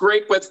to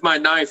scrape with my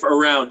knife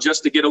around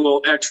just to get a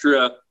little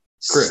extra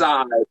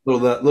side. A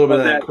little bit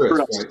of that crisp,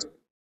 right?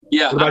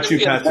 Yeah. What about you,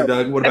 Pastor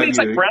Doug? What about you? It's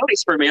like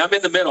brownies for me. I'm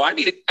in the middle. I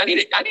need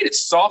it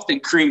soft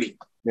and creamy.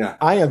 Yeah.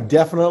 I am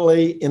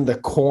definitely in the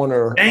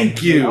corner.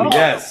 Thank you.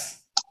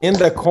 Yes. In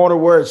the corner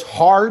where it's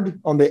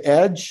hard on the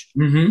edge.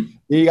 Mm-hmm.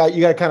 You got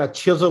to kind of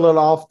chisel it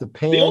off the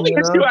pan. The only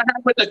issue I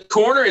have with the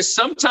corner is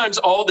sometimes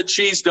all the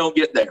cheese don't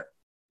get there.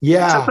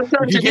 Yeah. So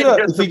if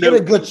you get a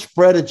good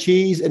spread of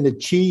cheese and the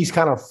cheese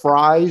kind of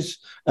fries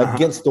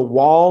against the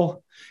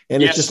wall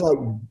and it's just like,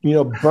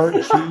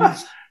 burnt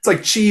cheese. It's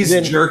like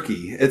cheese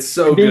jerky. It's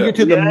so good. You get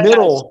to the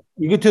middle.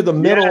 You get to the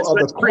middle of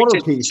the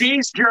corner piece.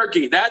 Cheese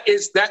jerky. That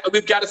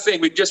we've got a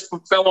thing. We just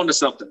fell onto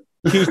something.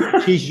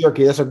 Cheese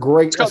jerky. That's a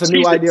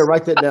new idea.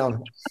 Write that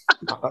down.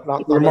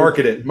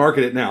 Market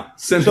it now.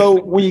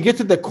 So when you get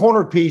to the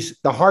corner piece,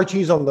 the hard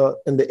cheese on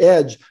the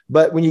edge,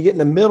 but when you get in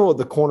the middle of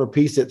the corner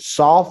piece, it's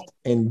soft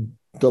and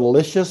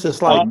delicious.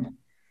 It's like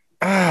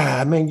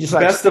just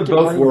like best of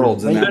both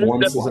worlds in that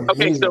one.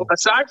 Okay, so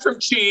aside from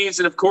cheese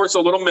and of course a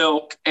little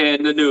milk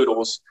and the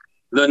noodles,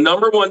 the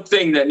number one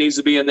thing that needs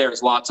to be in there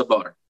is lots of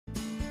butter.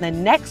 The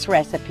next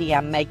recipe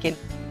I'm making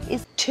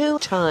is 2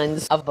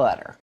 tons of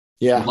butter.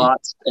 Yeah,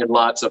 lots and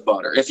lots of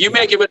butter. If you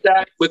make it with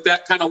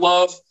that kind of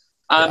love,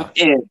 I'm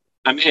in.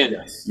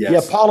 Yes. Yeah,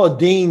 Paula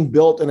Deen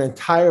built an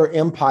entire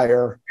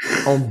empire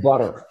on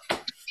butter.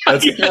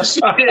 Yes,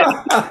 she did.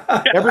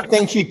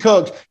 Everything she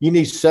cooks, you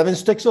need 7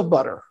 sticks of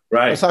butter.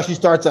 Right. That's how she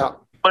starts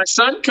out. My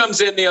son comes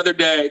in the other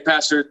day,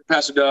 Pastor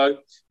Doug.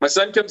 My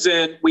son comes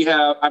in.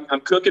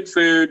 I'm cooking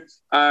food.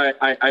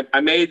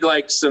 I made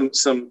like some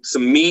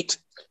meat,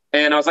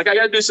 and I was like, I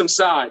got to do some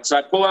sides. So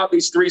I pull out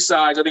these 3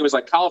 sides. I think it was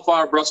like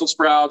cauliflower, Brussels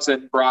sprouts,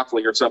 and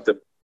broccoli or something.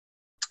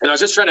 And I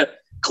was just trying to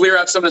clear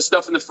out some of the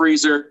stuff in the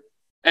freezer.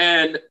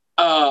 And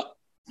I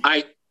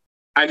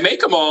make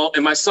them all,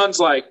 and my son's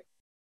like,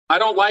 I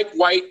don't like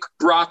white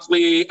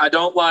broccoli. I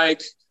don't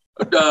like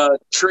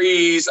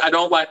trees. I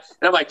don't like,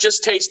 and I'm like,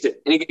 just taste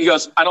it. And he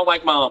goes, I don't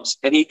like mom's.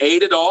 And he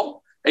ate it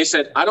all. And he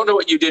said, I don't know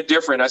what you did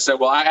different. I said,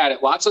 well, I added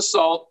lots of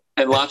salt,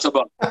 and lots of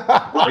butter.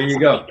 There you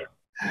go.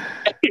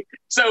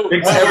 So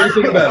Makes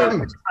everything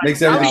better.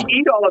 Makes how everything. do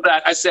you eat all of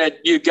that? I said,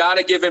 you got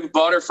to give him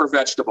butter for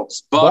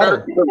vegetables.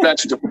 Butter for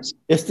vegetables.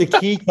 It's the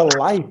key to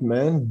life,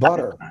 man.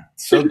 Butter.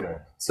 So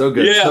good. So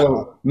good. Yeah.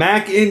 So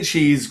mac and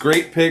cheese,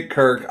 great pick,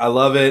 Kirk. I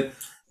love it.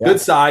 Yeah.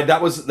 Good side.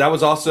 That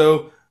was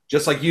also,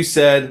 just like you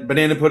said,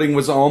 banana pudding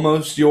was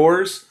almost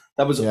yours.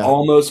 That was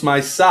almost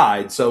my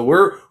side. So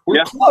we're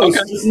close. Okay.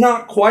 It's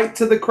not quite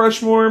to the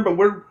Crushmore, but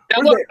we're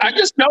Now look, I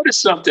just noticed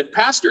something.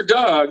 Pastor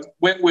Doug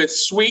went with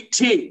sweet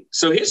tea.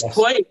 So his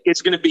plate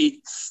is going to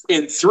be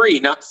in 3,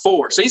 not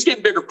 4. So he's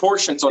getting bigger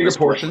portions on bigger his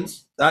plate.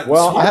 portions.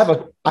 Well,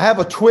 I have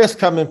a twist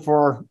coming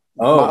for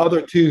my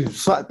other 2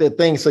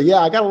 things. So yeah,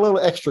 I got a little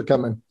extra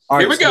coming. All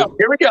right, Here we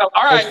go.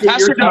 All right, Let's get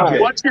Pastor your Doug, time.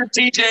 what's your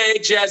TJ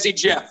Jazzy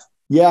Jeff?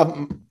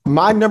 Yeah,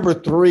 my number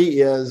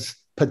 3 is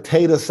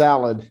potato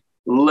salad.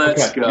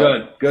 Let's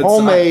go. Good.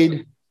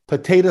 Homemade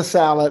potato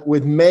salad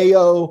with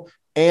mayo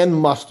and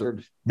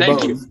mustard. Thank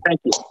Both.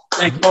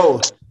 you.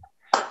 Both.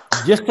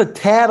 Just a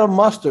tad of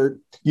mustard.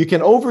 You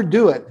can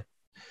overdo it.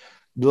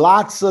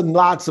 Lots and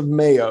lots of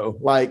mayo.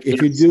 Like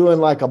if you're doing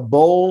like a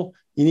bowl,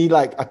 you need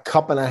like a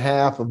cup and a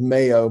half of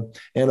mayo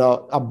and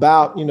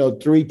about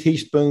 3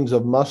 teaspoons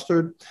of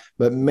mustard.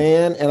 But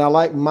man, and I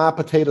like my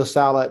potato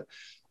salad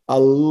a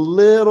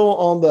little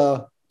on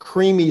the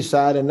creamy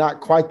side and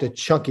not quite the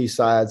chunky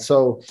side.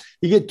 So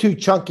you get too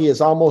chunky, it's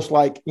almost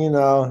like,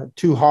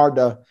 too hard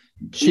to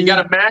chew. You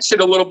got to mash it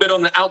a little bit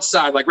on the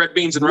outside, like red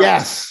beans and rice.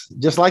 Yes,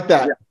 just like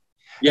that.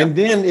 Yeah. And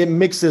then it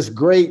mixes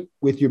great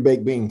with your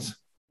baked beans.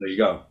 There you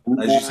go.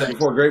 As you said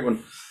before, great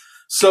one.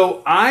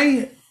 So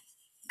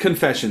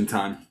confession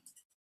time.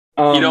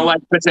 You don't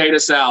like potato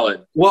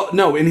salad? Well,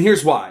 no, and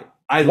here's why.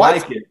 I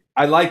like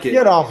it.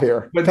 Get off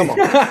here. But Come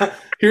on.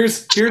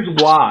 here's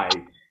why.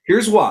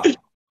 Here's why.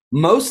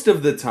 Most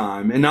of the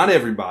time, and not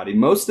everybody,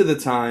 most of the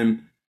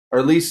time, or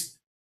at least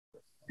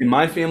in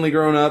my family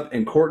growing up,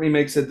 and Courtney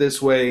makes it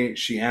this way,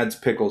 she adds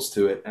pickles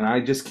to it, and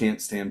I just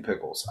can't stand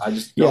pickles. I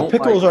just don't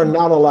pickles are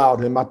not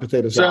allowed in my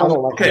potato salad. I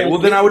don't like okay, well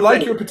then I would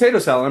like your potato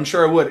salad. I'm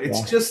sure I would.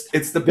 It's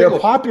it's the pickle. They're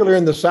popular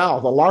in the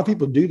South. A lot of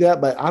people do that,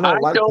 but I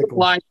don't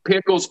like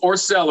pickles or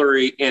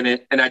celery in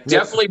it, and I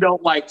definitely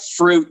don't like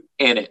fruit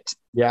in it.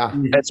 Yeah,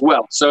 as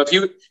well. So if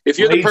you're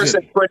the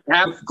person that couldn't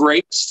have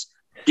grapes,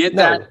 get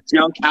that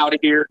junk out of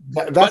here.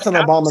 That's an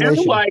abomination.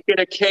 I do like an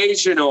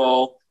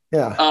occasional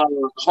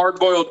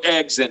hard-boiled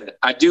eggs in it.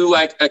 I do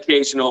like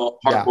occasional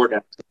hard-boiled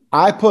eggs.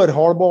 I put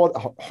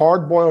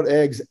hard-boiled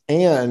eggs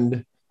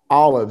and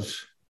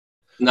olives.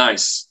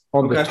 Nice.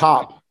 On the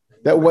top.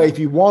 That way, if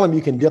you want them,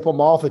 you can dip them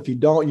off. If you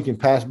don't, you can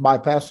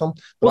bypass them.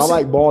 But I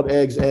like boiled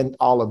eggs and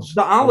olives.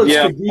 The olives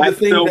could be the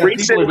thing so that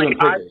recently,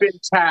 people are I've been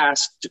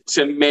tasked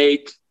to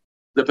make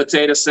the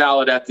potato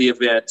salad at the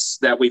events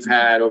that we've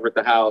had over at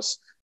the house.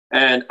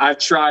 And I've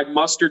tried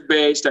mustard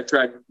based, I've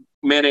tried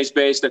mayonnaise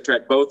based, I've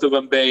tried both of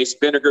them based,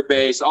 vinegar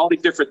based, all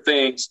these different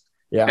things.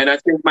 Yeah. And I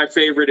think my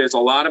favorite is a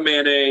lot of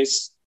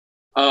mayonnaise,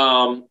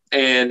 and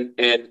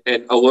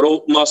a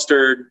little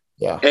mustard,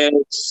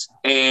 eggs,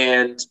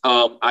 and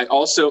I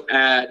also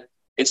add,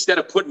 instead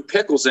of putting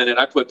pickles in it,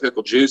 I put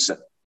pickle juice in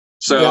it.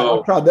 So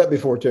I've tried that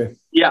before too.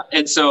 Yeah,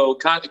 and so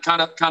kind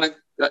of.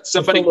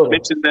 Somebody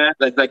mentioned that,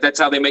 like that's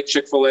how they make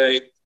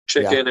Chick-fil-A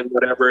chicken and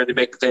whatever, and they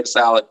make potato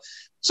salad.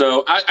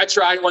 So I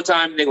tried it one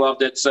time and they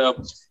loved it.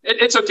 So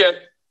it's okay.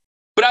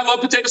 But I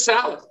love potato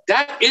salad.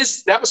 That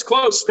was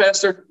close,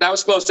 Pastor. That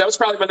was close. That was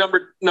probably my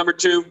number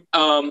 2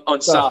 on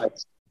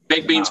sides.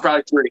 Baked beans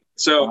probably 3.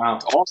 So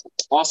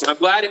awesome. I'm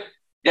glad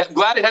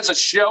it has a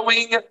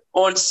showing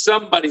on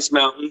somebody's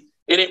mountain,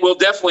 and it will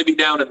definitely be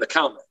down in the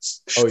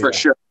comments for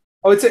sure.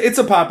 Oh, it's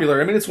a popular.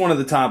 I mean, it's one of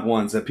the top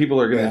ones that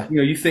people are gonna.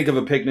 You think of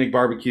a picnic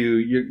barbecue,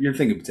 you're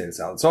thinking potato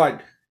salad. So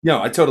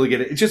I totally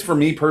get it. It's just for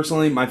me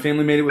personally. My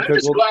family made it with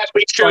pickles. I'm just glad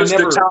we chose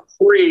the top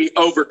 3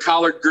 over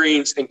collard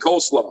greens and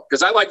coleslaw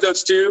because I like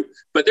those too.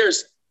 But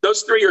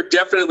those 3 are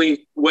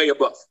definitely way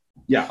above.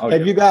 Yeah.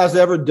 Have you guys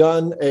ever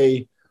done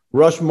a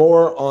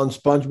Rushmore on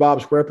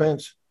SpongeBob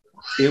SquarePants?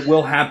 It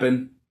will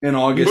happen in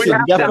August. We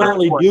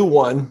definitely do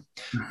one.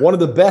 One of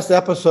the best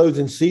episodes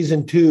in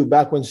season 2,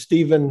 back when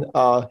Steven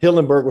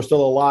Hillenberg was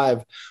still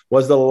alive,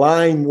 was the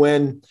line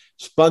when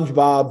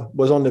SpongeBob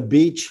was on the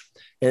beach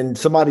and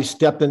somebody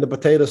stepped in the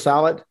potato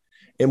salad.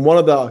 And one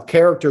of the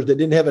characters that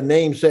didn't have a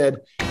name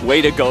said,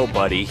 "Way to go,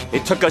 buddy.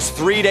 It took us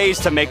 3 days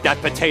to make that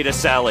potato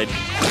salad.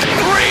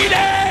 3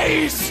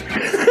 days!"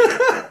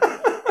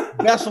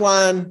 Best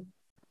line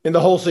in the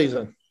whole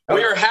season.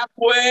 We are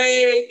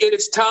halfway. It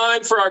is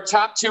time for our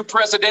top 2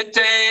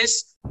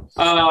 Presidentes.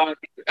 All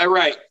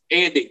right,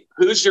 Andy,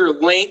 who's your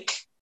link?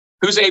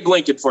 Who's Abe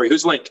Lincoln for you?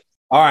 Who's Link?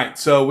 All right,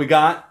 so we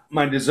got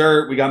my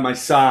dessert, we got my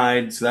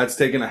side, so that's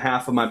taking a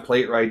half of my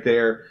plate right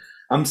there.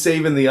 I'm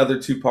saving the other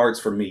 2 parts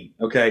for meat.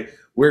 Okay,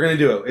 we're gonna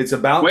do it. It's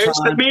about Where's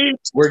time. the meat?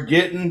 We're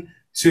getting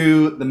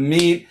to the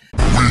meat. We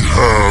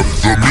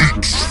have the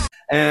meat.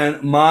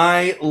 And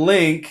my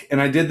link,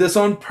 and I did this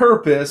on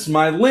purpose.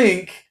 My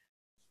link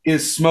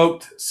is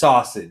smoked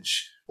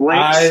sausage. Links.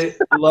 I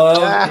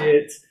love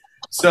it.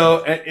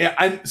 So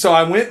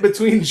I went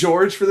between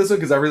George for this one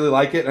because I really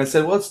like it, and I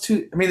said, well,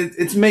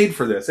 it's made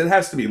for this. It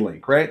has to be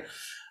Link, right?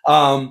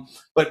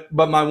 But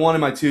my one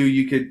and my two,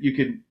 you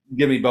could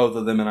give me both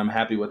of them, and I'm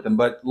happy with them.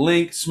 But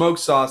Link smoked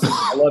sausage,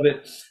 I love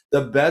it.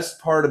 The best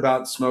part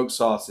about smoked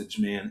sausage,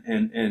 man,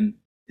 and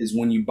is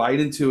when you bite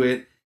into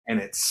it and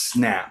it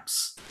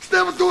snaps.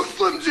 Never through a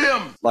Slim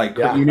Jim. Like,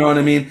 you know what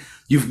I mean?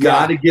 You've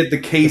got to get the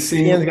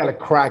casing. It's got a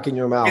crack in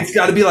your mouth. It's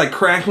got to be like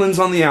cracklings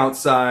on the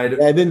outside.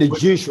 And then the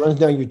juice runs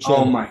down your chin.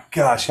 Oh my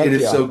gosh, it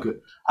is so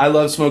good. I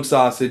love smoked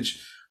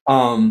sausage.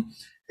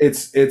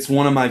 It's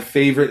one of my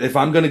favorite. If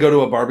I'm going to go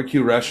to a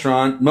barbecue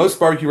restaurant, most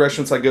barbecue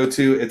restaurants I go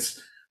to,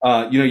 it's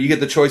you get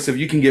the choice of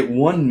you can get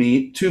 1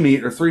 meat, 2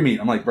 meat, or 3 meat.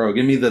 I'm like, bro,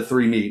 give me the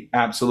 3 meat.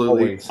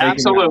 Absolutely.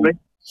 Absolutely.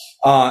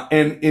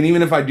 And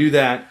even if I do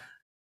that,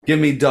 give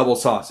me double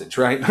sausage,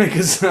 right?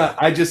 Because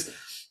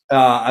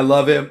I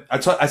love it.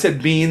 I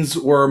said beans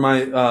were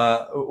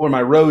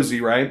my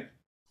Rosie, right?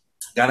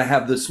 Got to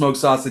have the smoked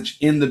sausage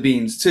in the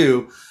beans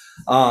too.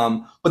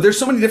 But there's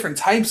so many different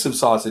types of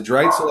sausage,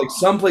 right? So like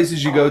some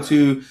places you go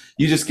to,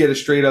 you just get a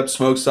straight up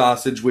smoked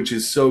sausage, which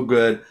is so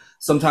good.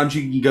 Sometimes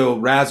you can go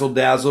razzle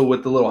dazzle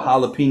with the little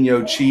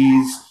jalapeno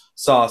cheese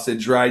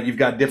sausage, right? You've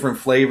got different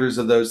flavors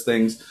of those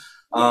things.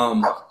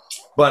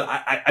 But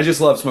I just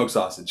love smoked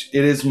sausage.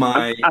 It is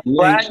my. I'm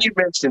glad you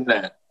mentioned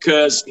that,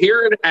 because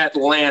here in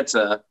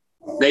Atlanta,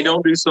 they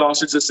don't do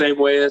sausage the same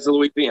way as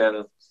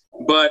Louisiana.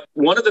 But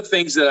one of the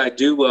things that I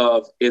do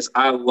love is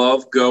I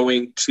love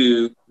going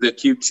to the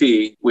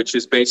QT, which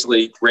is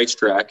basically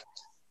racetrack,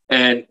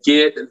 and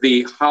get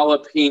the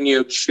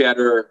jalapeno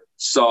cheddar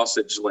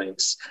sausage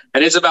links.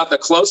 And it's about the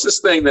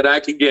closest thing that I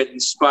can get in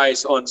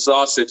spice on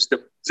sausage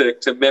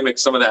to mimic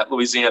some of that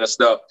Louisiana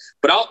stuff.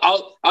 But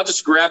I'll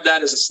just grab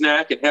that as a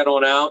snack and head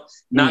on out,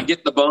 not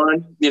get the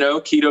bun,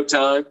 keto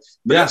time.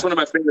 But that's one of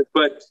my favorites.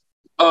 But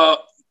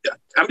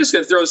I'm just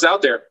going to throw this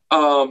out there.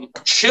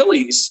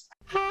 Chili's.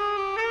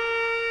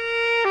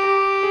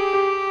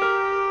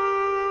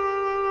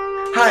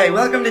 Hi,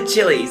 welcome to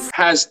Chili's.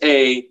 Has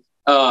they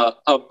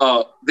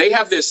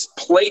have this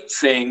plate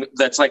thing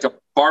that's like a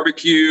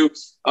barbecue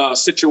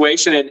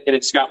situation, and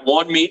it's got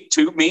 1 meat,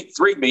 2 meat,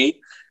 3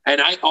 meat, and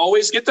I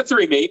always get the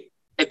 3 meat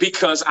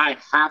because I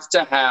have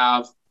to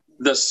have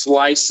the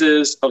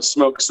slices of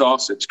smoked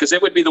sausage, because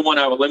it would be the one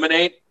I would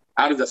eliminate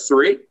out of the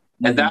 3.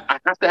 And that I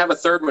have to have a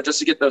 3rd one just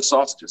to get those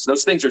sausages.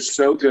 Those things are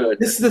so good.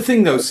 This is the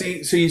thing, though.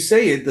 See, so you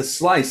say it, the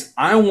slice.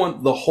 I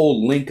want the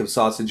whole link of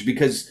sausage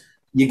because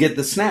you get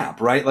the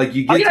snap, right? Like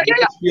you get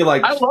to feel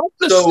like. I love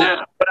the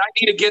snap, but I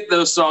need to get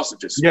those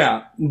sausages.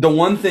 Yeah. The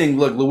one thing,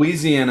 look,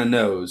 Louisiana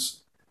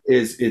knows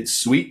is it's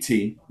sweet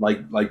tea,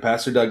 like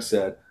Pastor Doug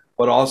said,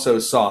 but also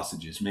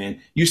sausages,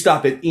 man. You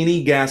stop at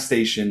any gas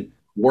station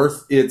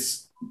worth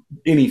its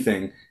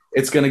anything,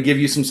 it's going to give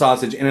you some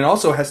sausage. And it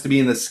also has to be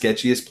in the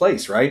sketchiest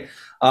place, right?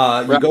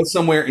 You go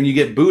somewhere and you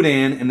get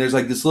boudin, and there's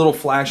like this little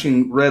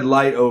flashing red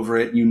light over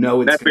it.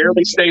 It's that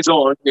barely stays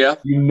on. Yeah.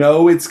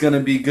 It's going to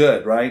be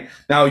good, right?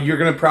 Now you're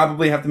going to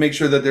probably have to make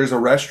sure that there's a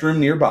restroom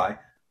nearby,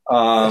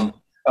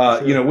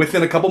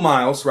 within a couple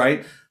miles,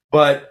 right?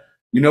 But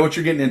you know what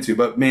you're getting into.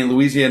 But man,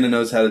 Louisiana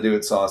knows how to do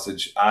its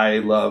sausage. I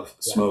love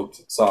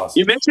smoked sausage.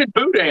 You mentioned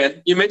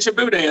boudin.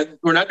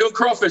 We're not doing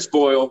crawfish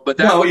boil, but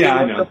that would be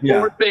one of the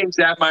 4 things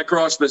at my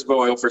crawfish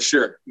boil for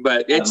sure.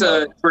 But it's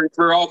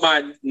for all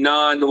my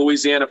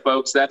non-Louisiana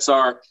folks, that's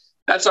our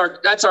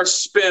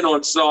spin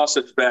on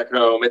sausage back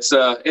home. It's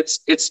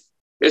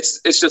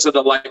just a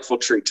delightful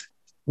treat.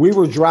 We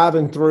were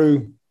driving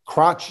through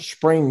Crotch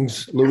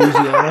Springs,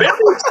 Louisiana.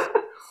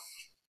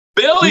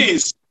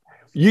 Billy's.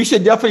 You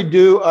should definitely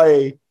do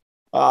a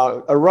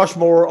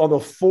Rushmore on the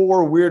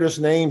 4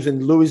 weirdest names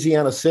in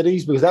Louisiana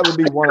cities, because that would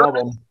be one of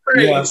them.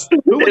 Yes.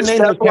 Who would name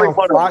the town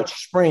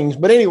Crotch Springs?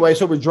 But anyway,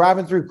 so we're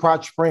driving through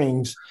Crotch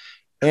Springs,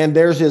 and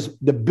there's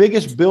the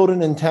biggest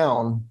building in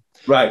town.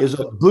 Right. Is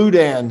a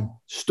boudin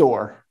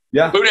store.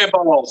 Yeah. Boudin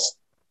balls.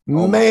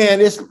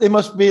 Man, it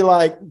must be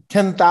like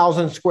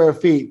 10,000 square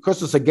feet,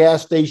 because it's a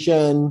gas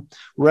station,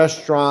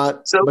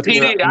 restaurant. So,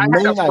 PD, I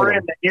have a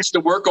friend that used to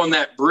work on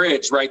that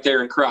bridge right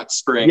there in Crotch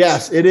Springs.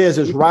 Yes, it is.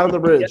 It's right on the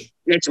bridge.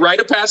 It's right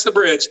up past the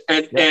bridge.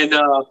 And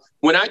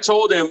when I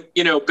told him,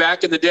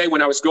 back in the day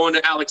when I was going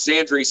to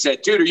Alexandria, he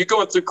said, dude, are you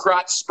going through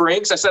Crotch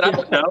Springs? I said, I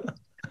don't know.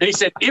 And he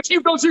said, if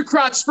you go through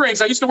Crotch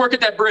Springs, I used to work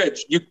at that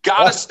bridge. You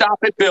got to stop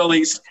at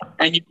Billy's,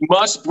 and you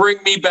must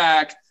bring me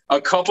back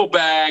a couple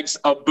bags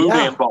of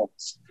boudin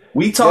balls.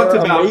 We talked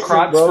about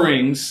Crotch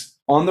Springs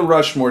on the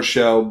Rushmore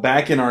show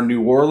back in our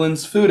New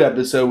Orleans food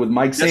episode with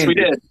Mike Sanders. Yes, we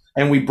did.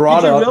 And we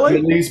brought up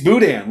Billy's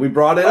Boudin. We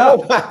brought it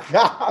up. Oh, my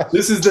gosh.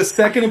 This is the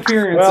second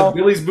appearance of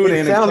Billy's Boudin.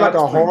 It sounds like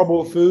a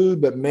horrible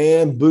food, but,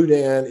 man,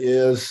 Boudin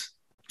is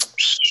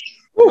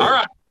 – All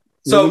right.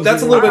 So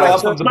that's a little bit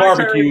off of the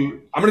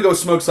barbecue. I'm going to go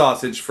smoked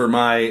sausage for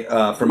my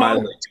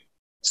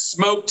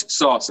smoked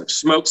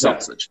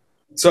sausage.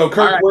 So,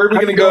 Kirk, where are we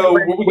going to go?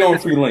 Where are we going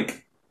for your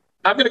link?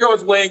 I'm going to go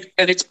with Link,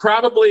 and it's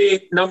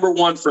probably number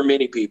 1 for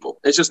many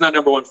people. It's just not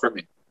number 1 for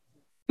me.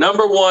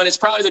 Number 1 is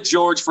probably the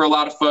George for a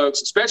lot of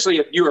folks, especially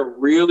if you're a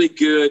really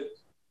good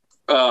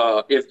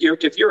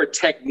if you're a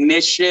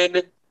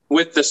technician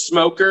with the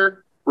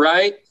smoker,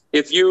 right?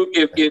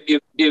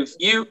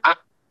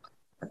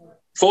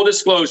 Full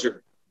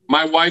disclosure,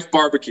 my wife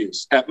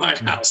barbecues at my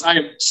house. I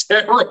am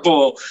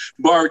terrible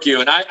barbecue,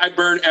 and I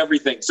burn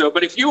everything. So,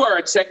 but if you are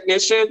a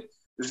technician,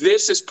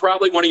 this is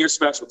probably one of your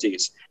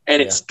specialties,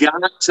 and it's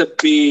got to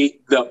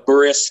be the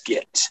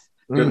brisket.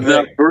 Mm-hmm.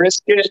 The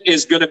brisket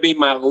is going to be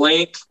my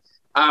link.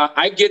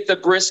 I get the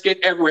brisket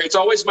everywhere. It's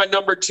always my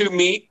number 2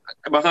 meat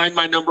behind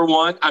my number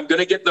 1. I'm going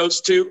to get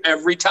those 2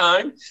 every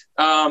time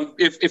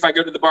if I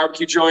go to the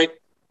barbecue joint.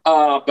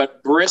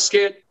 But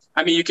brisket,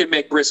 I mean, you can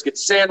make brisket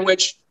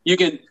sandwich. You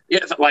can,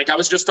 like I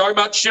was just talking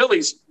about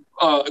Chili's.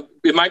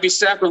 It might be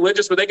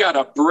sacrilegious, but they got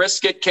a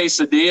brisket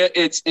quesadilla.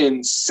 It's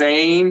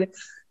insane.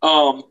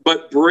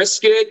 But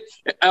brisket,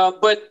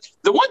 but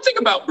the one thing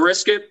about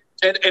brisket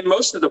and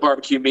most of the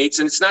barbecue meats,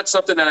 and it's not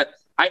something that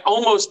I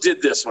almost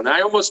did this one. I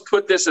almost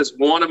put this as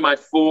one of my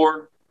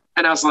 4,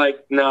 and I was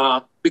like,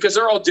 nah, because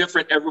they're all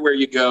different everywhere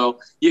you go.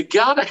 You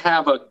got to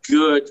have a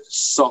good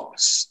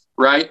sauce,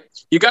 right?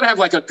 You got to have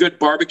like a good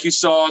barbecue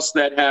sauce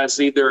that has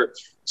either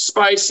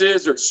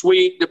spices or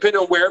sweet, depending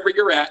on wherever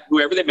you're at,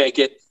 whoever they make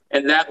it,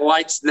 and that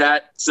lights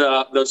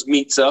those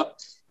meats up.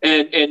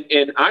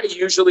 And I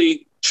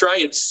usually try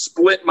and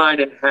split mine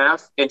in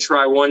half and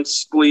try one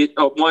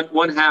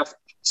half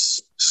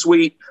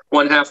sweet,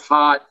 one half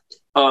hot.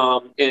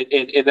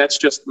 And that's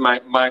just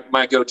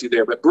my go-to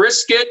there. But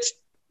brisket,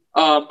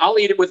 I'll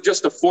eat it with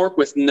just a fork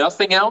with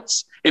nothing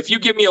else. If you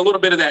give me a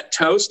little bit of that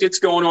toast, it's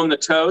going on the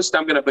toast.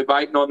 I'm going to be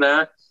biting on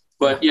that.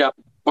 But yeah,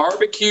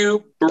 barbecue,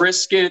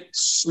 brisket,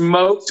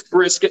 smoked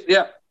brisket.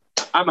 Yeah,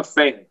 I'm a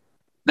fan.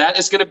 That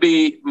is going to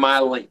be my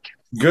link.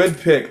 Good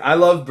pick. I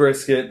love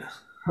brisket.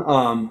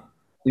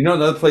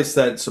 Another place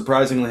that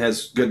surprisingly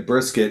has good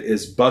brisket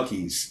is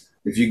Buc-ee's.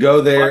 If you go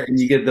there and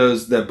you get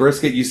the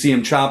brisket, you see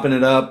them chopping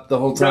it up the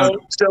whole time.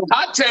 So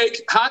hot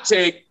take.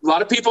 A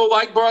lot of people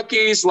like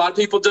Buc-ee's. A lot of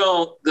people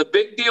don't. The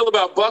big deal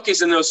about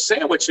Buc-ee's and those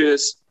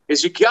sandwiches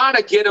is you got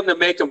to get them to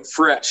make them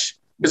fresh.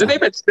 Because if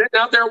they've been sitting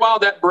out there a while,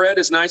 that bread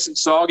is nice and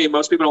soggy.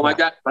 Most people don't like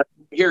that. But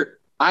here,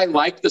 I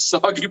like the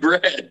soggy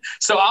bread.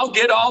 So I'll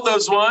get all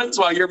those ones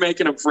while you're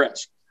making them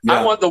fresh. Yeah.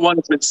 I want the one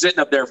that's been sitting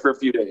up there for a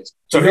few days.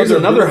 So here's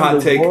another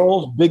hot take. The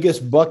world's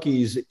biggest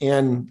Buc-ee's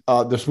in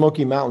the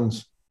Smoky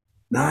Mountains.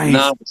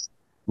 Nice.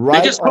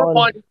 Right, they just put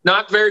one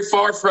not very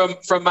far from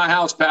my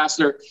house,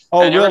 Pastor.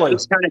 Oh, and really?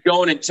 Everyone's kind of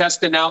going and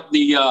testing out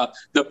the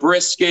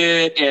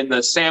brisket and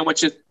the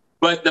sandwiches.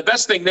 But the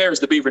best thing there is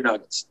the beaver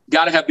nuggets.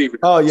 Got to have beaver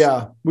nuggets. Oh,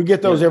 yeah. We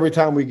get those every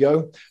time we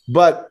go.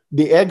 But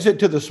the exit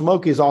to the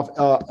Smokies off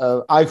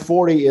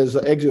I-40 is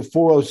exit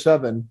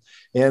 407.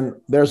 And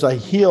there's a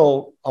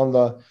hill on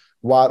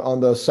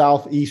the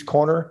southeast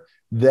corner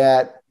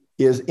that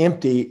is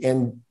empty,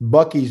 and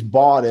Buc-ee's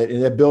bought it,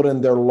 and they're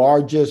building their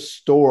largest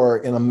store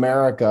in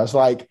America. It's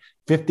like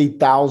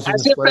 50,000.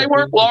 As if they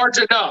weren't large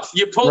enough.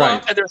 You pull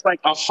up and there's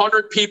like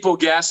 100 people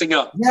gassing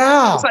up.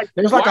 Yeah. It's like,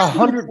 there's like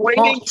 100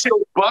 waiting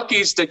till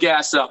Buc-ee's to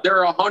gas up. There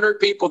are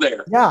 100 people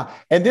there. Yeah.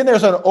 And then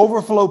there's an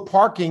overflow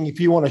parking if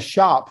you want to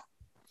shop.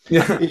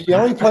 Yeah. It's the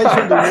only place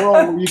in the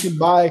world where you can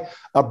buy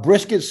a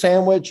brisket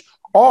sandwich,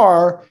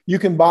 or you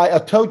can buy a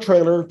tow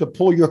trailer to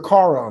pull your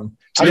car on.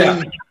 I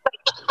mean,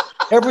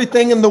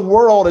 everything in the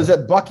world is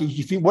at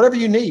Buc-ee's. Whatever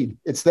you need,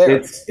 it's there.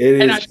 It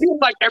is. And I feel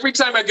like every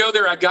time I go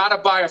there, I gotta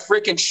buy a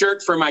freaking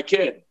shirt for my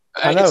kid.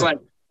 I know. It's like,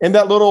 and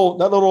that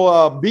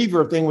little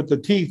beaver thing with the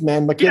teeth,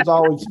 man. My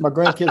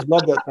grandkids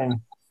love that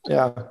thing.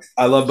 Yeah,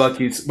 I love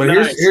Buc-ee's. But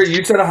here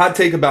you said a hot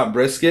take about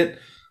brisket.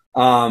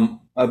 You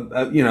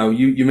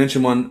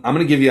mentioned one. I'm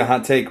going to give you a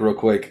hot take real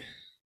quick.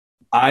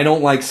 I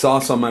don't like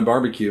sauce on my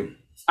barbecue.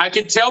 I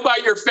can tell by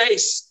your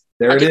face.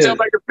 I can tell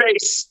by your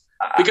face.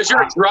 Because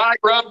you're a dry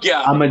rub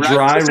guy. I'm a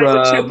dry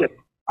rub.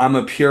 I'm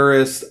a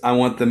purist. I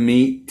want the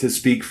meat to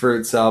speak for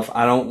itself.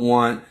 I don't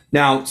want –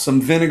 now,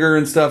 some vinegar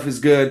and stuff is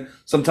good.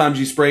 Sometimes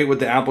you spray it with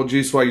the apple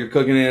juice while you're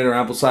cooking it, or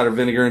apple cider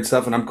vinegar and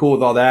stuff, and I'm cool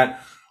with all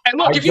that. And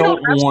look, if you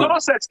don't have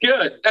sauce, that's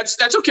good.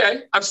 That's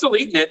okay. I'm still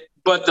eating it.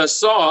 But the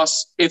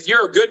sauce, if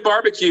you're a good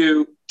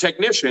barbecue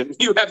technician,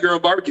 you have your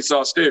own barbecue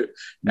sauce too.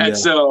 And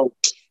so,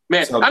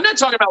 man, I'm not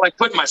talking about like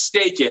putting my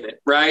steak in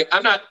it, right?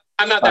 I'm not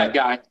that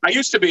guy. I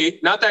used to be,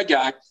 not that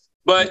guy.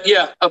 But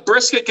yeah, a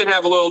brisket can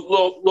have a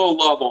little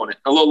love on it,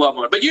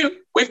 But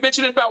we've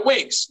mentioned it about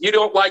wings. You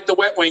don't like the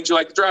wet wings, you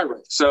like the dry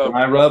rub. So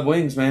dry rub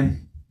wings,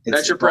 man.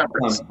 That's your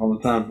preference. All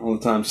the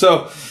time.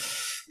 So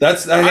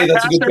that's a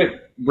good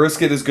pick.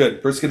 Brisket is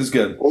good.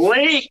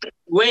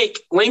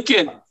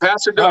 Lincoln,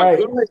 Pastor Doug,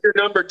 who is your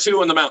number 2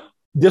 on the mountain?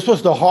 This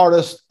was the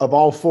hardest of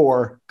all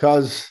 4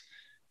 because,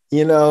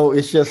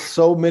 it's just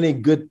so many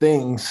good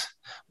things.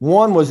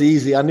 1 was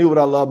easy. I knew what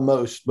I loved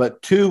most,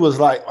 but 2 was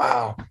like,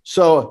 wow.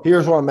 So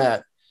here's where I'm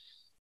at.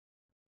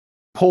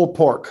 Pulled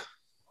pork.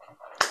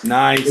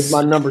 Nice. Is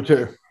my number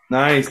 2.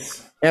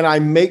 Nice. And I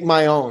make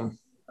my own.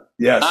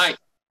 Yes. Nice.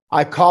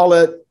 I call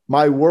it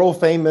my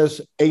world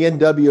famous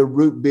A&W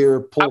root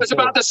beer pulled pork. I was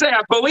about to say,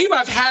 I believe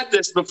I've had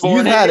this before.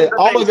 You've had it.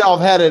 All of y'all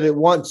have had it at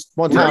one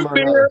time. Root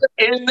beer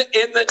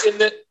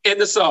in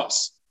the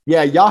sauce.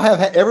 Yeah, y'all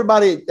have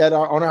everybody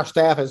on our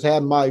staff has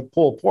had my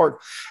pulled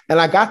pork, and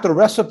I got the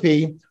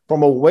recipe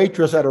from a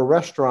waitress at a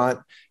restaurant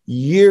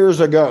years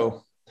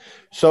ago.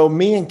 So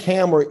me and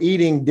Cam were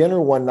eating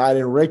dinner one night,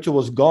 and Rachel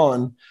was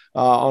gone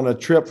on a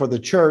trip for the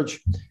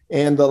church,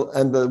 and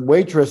the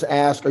waitress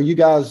asked, "Are you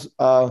guys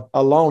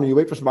alone? Are you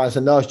waiting for somebody?" I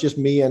said, "No, it's just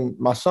me and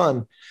my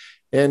son."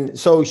 And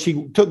so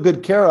she took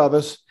good care of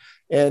us,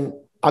 and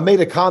I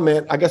made a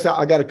comment. I guess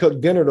I got to cook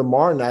dinner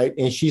tomorrow night,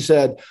 and she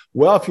said,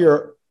 "Well, if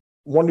you're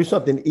want to do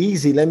something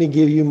easy, let me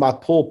give you my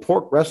pulled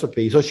pork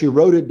recipe." So she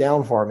wrote it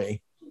down for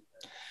me.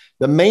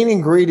 The main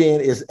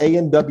ingredient is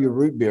A&W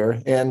root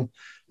beer. And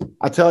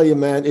I tell you,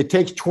 man, it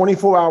takes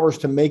 24 hours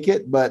to make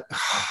it, but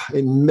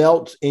it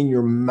melts in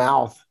your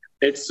mouth.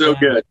 It's so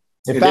good.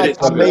 In fact,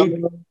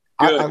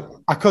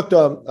 I cooked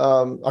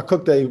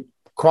a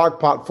crock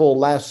pot full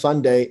last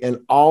Sunday,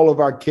 and all of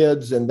our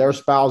kids and their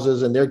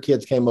spouses and their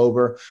kids came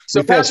over.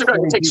 So Pastor Doug,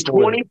 it takes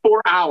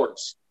 24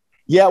 hours.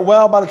 Yeah.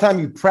 Well, by the time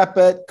you prep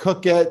it,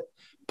 cook it,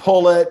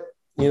 pull it,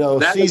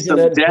 season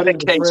it, put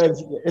it in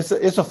the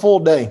fridge. It's a full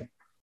day.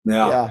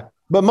 Yeah.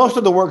 But most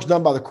of the work's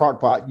done by the crock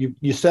pot.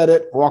 You set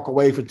it, walk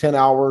away for 10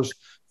 hours,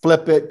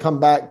 flip it, come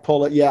back,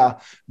 pull it. Yeah.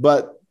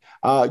 But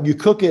you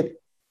cook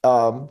it.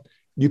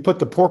 You put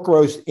the pork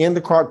roast in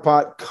the crock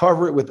pot,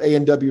 cover it with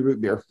A&W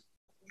root beer.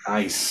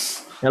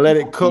 Nice. And let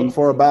it cook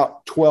for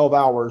about 12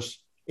 hours.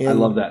 I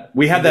love that.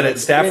 We had that at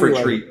staff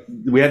retreat.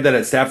 We had that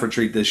at staff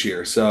retreat this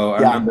year. So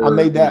I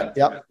made that.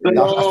 Yep.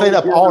 I stayed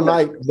up all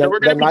night. We're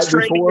going to be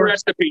trading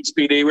recipes,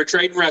 PD. We're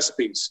trading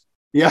recipes.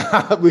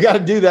 Yeah, we got to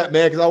do that,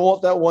 man, because I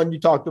want that one you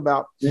talked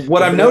about.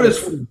 What I've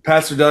noticed,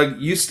 Pastor Doug,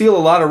 you steal a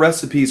lot of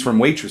recipes from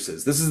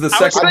waitresses. This is the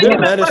second. I do,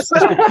 man. It's the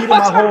key to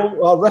my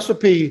whole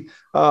recipe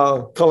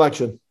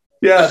collection.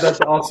 Yeah,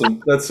 that's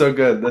awesome. That's so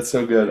good. That's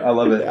so good. I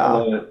love it. I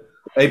love it.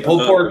 Hey,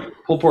 pulled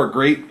pork,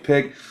 great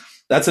pick.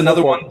 That's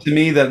another one to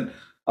me that.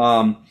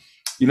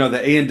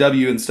 The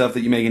A&W and stuff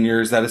that you make in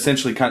yours, that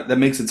essentially that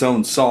makes its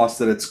own sauce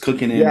that it's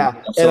cooking in.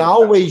 Yeah, and I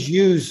always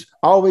use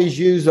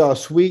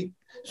sweet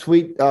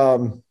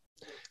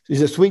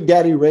is it Sweet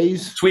Daddy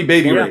Ray's? Sweet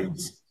Baby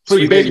Ray's.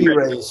 Sweet Baby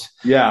Ray's.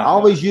 Yeah, I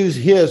always use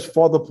his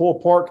for the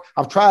pulled pork.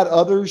 I've tried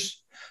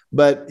others,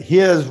 but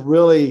his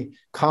really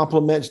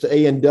complements the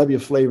A&W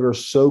flavor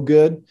so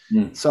good.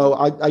 So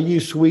I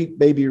use Sweet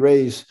Baby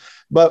Ray's.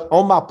 But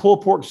on my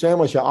pulled pork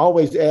sandwich, I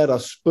always add a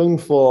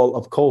spoonful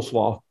of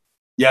coleslaw.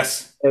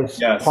 Yes. As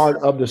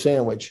part of the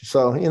sandwich.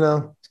 So,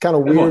 it's kind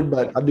of weird,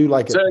 but I do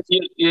like it. So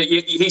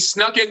he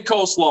snuck in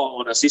coleslaw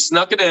on us. He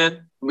snuck it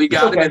in. We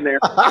got it in there.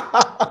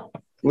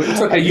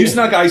 It's okay. You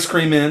snuck ice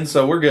cream in,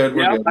 so we're good.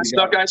 We're good. I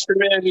snuck ice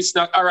cream in. He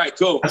snuck. All right,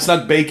 cool. I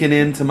snuck bacon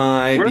into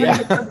my.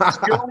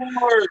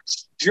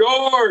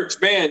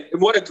 George, man,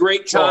 what a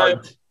great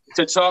time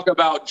to talk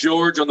about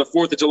George on the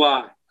 4th of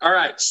July. All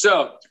right,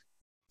 so,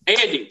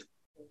 Andy,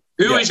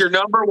 who is your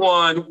number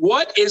one?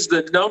 What is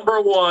the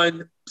number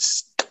one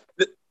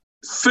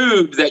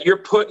food that you're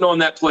putting on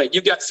that plate?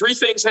 You've got 3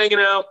 things hanging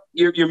out.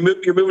 You're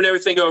moving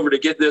everything over to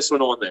get this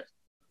one on there.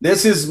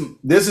 This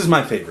is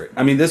my favorite.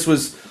 I mean, this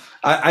was.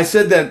 I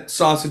said that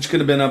sausage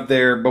could have been up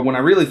there, but when I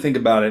really think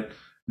about it,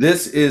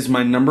 this is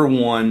my number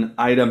one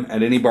item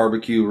at any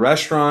barbecue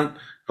restaurant.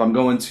 If I'm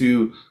going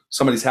to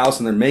somebody's house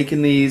and they're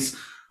making these,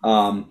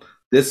 I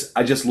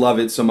just love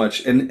it so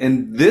much.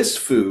 And this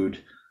food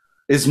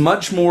is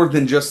much more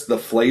than just the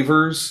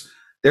flavors.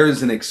 There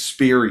is an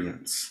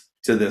experience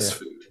to this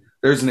food.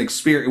 There's an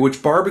experience,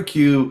 which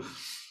barbecue,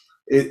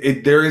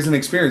 there is an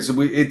experience.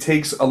 It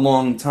takes a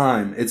long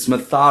time. It's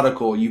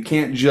methodical. You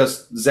can't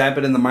just zap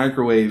it in the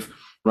microwave,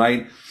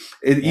 right?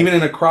 Even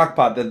in a crock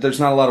pot,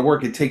 there's not a lot of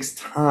work. It takes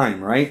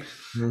time, right?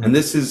 Mm-hmm. And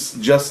this is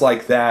just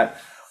like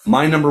that.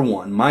 My number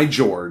one, my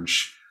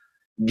George,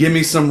 give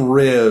me some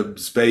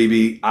ribs,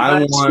 baby.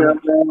 I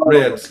want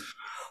ribs.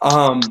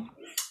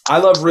 I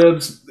love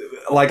ribs.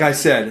 Like I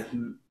said,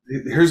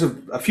 here's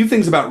a few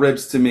things about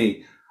ribs to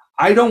me.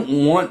 I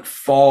don't want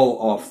fall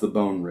off the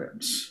bone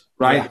ribs,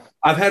 right? Yeah.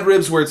 I've had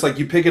ribs where it's like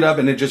you pick it up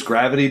and it just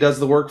gravity does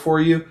the work for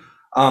you.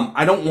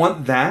 I don't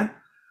want that.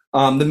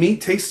 The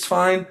meat tastes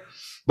fine,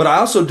 but I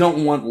also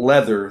don't want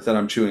leather that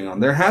I'm chewing on.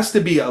 There has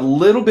to be a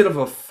little bit of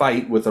a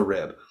fight with a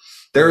rib.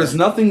 There is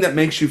nothing that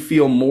makes you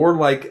feel more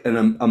like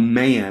a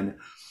man,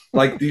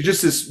 like you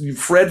just this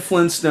Fred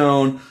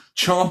Flintstone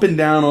chomping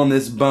down on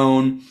this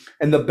bone.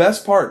 And the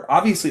best part,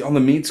 obviously, on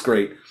the meat's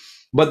great,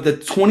 but the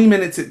 20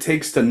 minutes it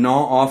takes to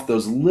gnaw off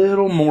those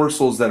little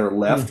morsels that are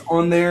left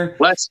on there.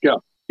 Let's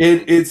go.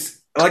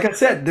 It's like I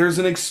said, there's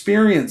an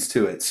experience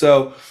to it.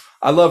 So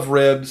I love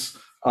ribs.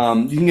 You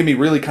can give me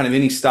really kind of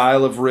any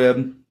style of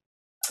rib.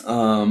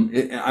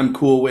 I'm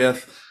cool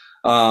with.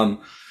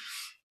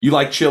 You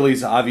like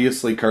Chili's,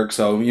 obviously, Kirk,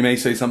 so you may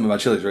say something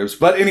about Chili's ribs.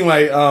 But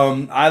anyway,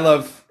 I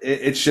love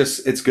it.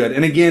 It's good.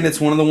 And again, it's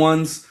one of the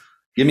ones,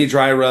 give me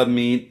dry rub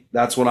meat.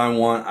 That's what I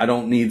want. I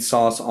don't need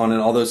sauce on it,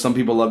 although some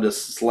people love to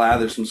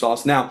slather some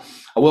sauce. Now,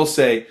 I will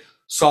say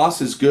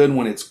sauce is good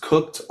when it's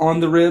cooked on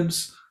the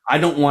ribs. I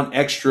don't want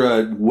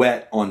extra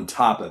wet on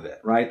top of it,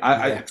 right?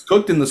 It's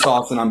cooked in the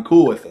sauce, and I'm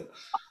cool with it.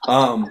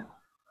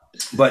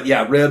 But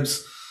yeah,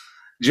 ribs.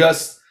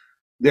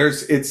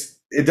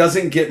 it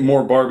doesn't get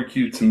more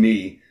barbecue to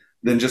me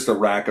than just a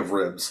rack of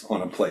ribs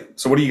on a plate.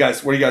 So what are you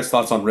guys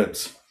thoughts on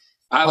ribs?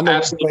 I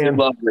absolutely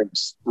love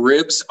ribs.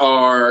 Ribs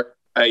are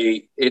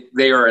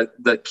they are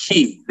the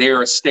key. They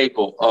are a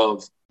staple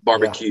of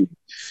barbecue.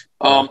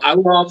 Yeah. I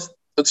love,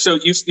 so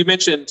you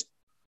mentioned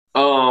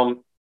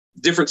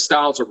different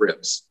styles of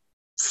ribs.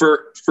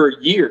 For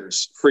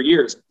years,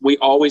 we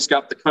always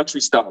got the country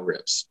style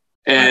ribs,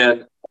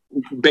 and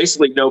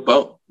basically no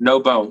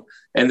bone.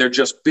 And they're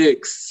just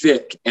big,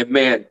 thick. And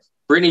man,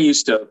 Brittany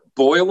used to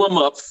boil them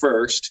up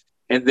first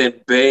and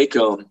then bake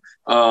them.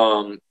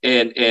 And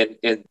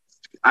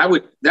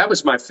that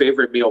was my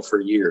favorite meal for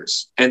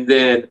years. And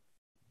then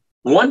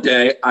one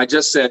day I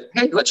just said,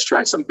 hey, let's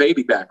try some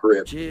baby back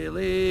ribs.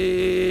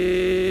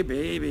 Chili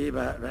baby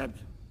back ribs.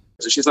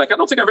 So she's like, I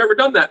don't think I've ever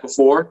done that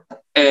before.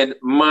 And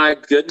my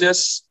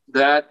goodness,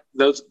 they're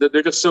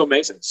just so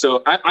amazing.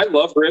 So I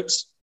love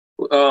ribs.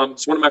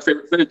 It's one of my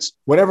favorite foods.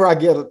 Whenever I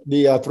get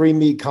the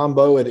 3-meat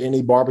combo at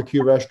any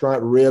barbecue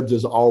restaurant, ribs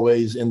is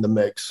always in the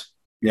mix.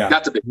 Yeah.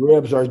 Got to be.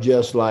 Ribs are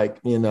just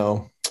like,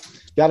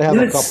 got to have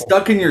a couple.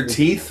 Stuck in your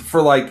teeth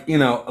for like, a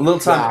little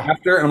time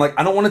after. And I'm like,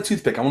 I don't want a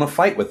toothpick. I want to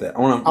fight with it. I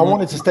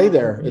want it to stay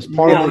there. It's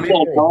part of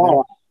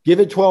the Give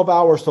it 12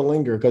 hours to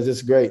linger because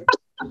it's great.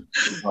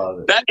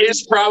 That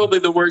is probably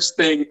the worst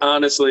thing,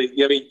 honestly.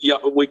 I mean,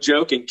 we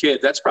joke and kid.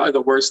 That's probably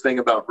the worst thing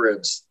about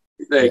ribs.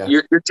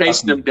 You're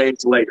tasting them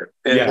days later.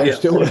 And, they're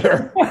still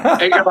there.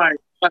 And you're like,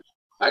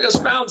 I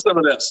just found some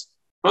of this.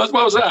 What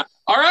was that?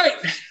 All right,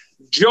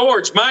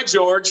 George,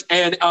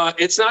 and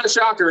it's not a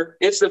shocker.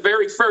 It's the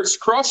very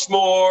first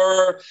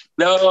Crushmore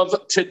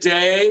of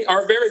today.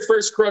 Our very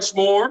first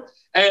Crushmore.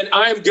 And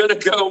I'm going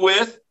to go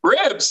with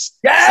ribs.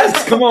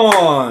 Yes, come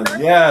on.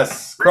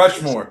 Yes,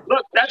 Crushmore.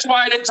 Look, that's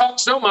why I didn't talk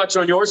so much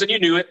on yours, and you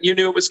knew it. You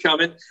knew it was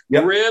coming.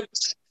 Yep.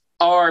 Ribs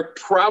are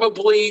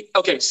probably –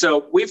 okay,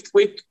 so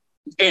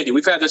Andy,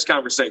 we've had this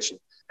conversation,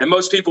 and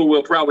most people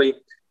will probably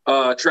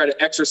try to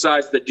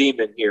exercise the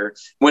demon here.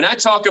 When I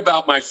talk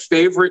about my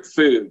favorite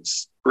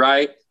foods,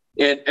 right,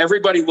 and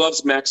everybody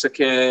loves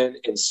Mexican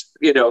and,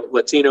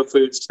 Latino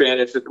food,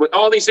 Spanish,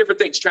 all these different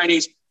things,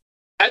 Chinese –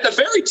 at the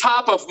very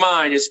top of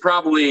mine is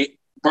probably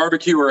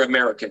barbecue or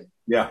American.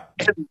 Yeah.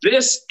 And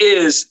this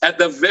is at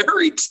the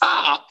very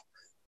top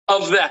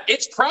of that.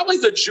 It's probably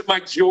my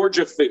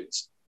Georgia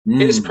foods.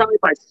 It is probably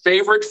my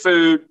favorite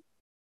food.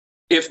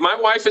 If my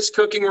wife is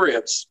cooking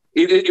ribs,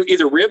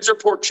 either ribs or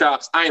pork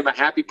chops, I am a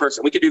happy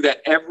person. We could do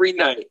that every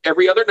night.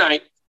 Every other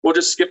night, we'll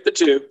just skip the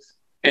two.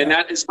 And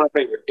that is my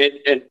favorite.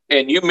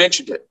 And you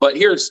mentioned it. But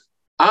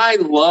I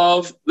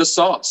love the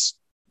sauce.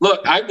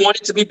 Look, I want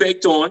it to be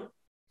baked on.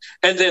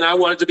 And then I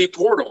want it to be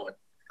poured on.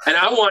 And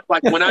I want,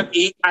 like, when I'm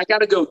eating, I got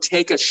to go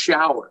take a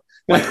shower.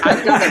 Like,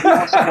 I got to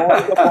wash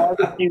all the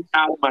barbecue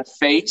out of my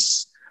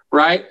face,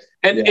 right?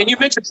 And you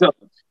mentioned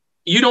something.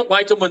 You don't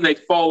like them when they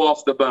fall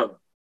off the bone.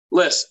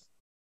 Listen,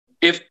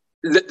 if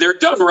they're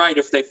done right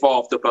if they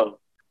fall off the bone.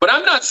 But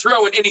I'm not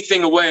throwing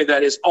anything away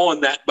that is on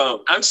that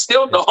bone. I'm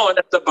still gnawing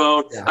at the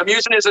bone. Yeah. I'm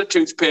using it as a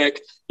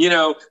toothpick.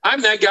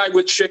 I'm that guy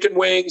with chicken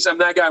wings. I'm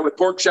that guy with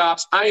pork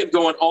chops. I am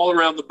going all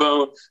around the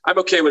bone. I'm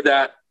okay with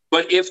that.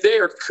 But if they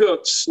are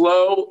cooked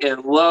slow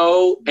and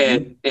low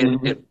and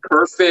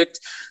perfect,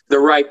 the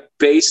right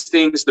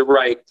bastings,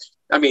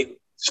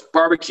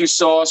 barbecue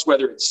sauce,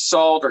 whether it's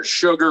salt or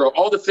sugar or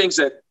all the things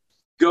that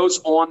goes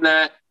on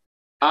that,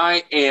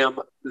 I am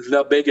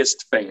the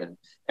biggest fan.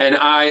 And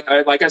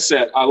I like I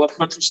said, I love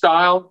country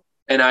style,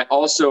 and I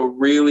also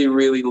really,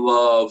 really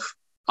love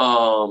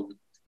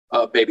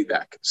baby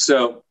back.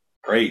 So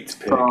great.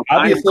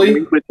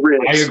 Obviously,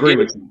 I agree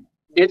with you.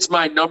 It's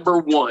my number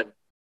one.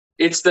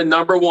 It's the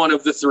number one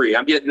of the three.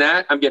 I'm getting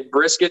that. I'm getting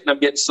brisket, and I'm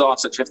getting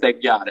sausage if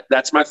they've got it.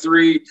 That's my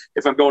three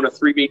if I'm going to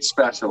 3-meat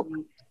special.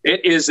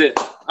 It is it.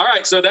 All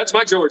right, so that's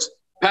my George.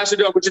 Pastor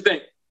Doug, what you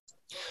think?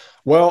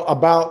 Well,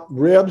 about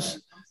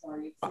ribs,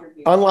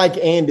 unlike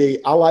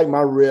Andy, I like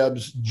my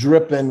ribs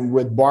dripping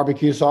with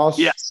barbecue sauce.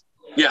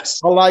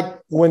 Yes. I like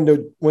when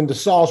the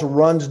sauce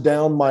runs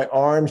down my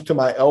arms to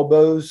my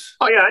elbows.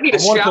 Oh, yeah, I need a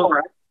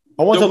shower.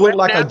 I want to look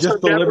like I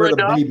just delivered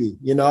a baby.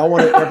 I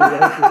want it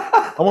everywhere.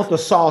 I want the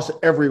sauce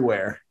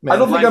everywhere. Man. I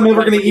don't think I'm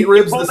ever going to eat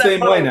ribs the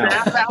same way now.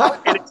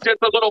 Out and it's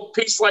just a little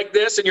piece like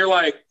this, and you're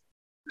like,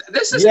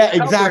 this is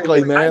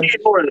exactly, man. I need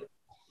more of it.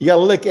 You got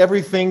to lick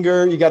every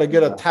finger. You got to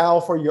get a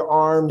towel for your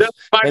arms.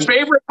 My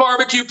favorite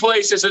barbecue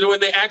places are when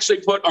they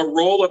actually put a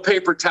roll of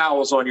paper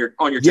towels on your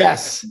table.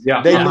 Yes,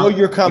 they know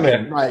you're coming.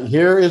 Okay. Right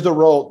here is the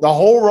roll. The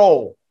whole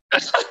roll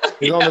is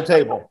on the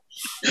table.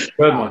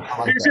 Good one.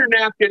 Here's your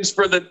napkins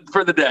for the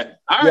day.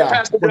 All right,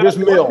 Pastor for this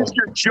meal.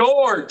 Mr.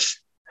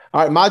 George.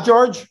 All right, my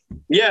George.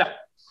 Yeah.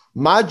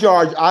 My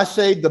George, I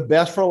saved the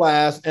best for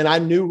last, and I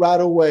knew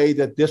right away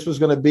that this was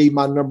going to be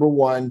my number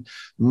one.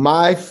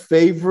 My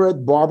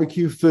favorite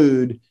barbecue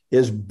food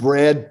is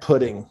bread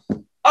pudding.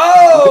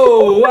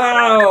 Oh,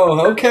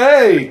 wow.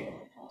 Okay.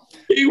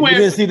 You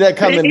didn't see that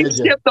coming, He did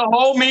you? skipped the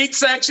whole meat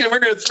section. We're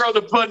going to throw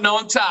the pudding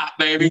on top,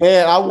 baby.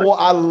 Man,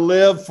 I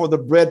live for the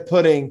bread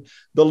pudding.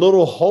 The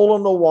little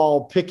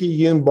hole-in-the-wall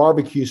Picayune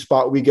barbecue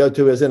spot we go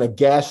to is in a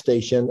gas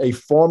station, a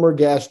former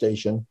gas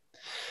station.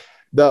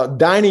 The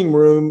dining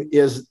room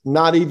is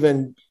not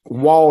even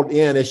walled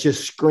in. It's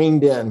just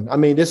screened in. I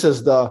mean, this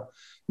is the,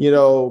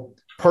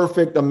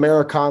 perfect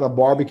Americana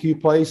barbecue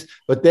place,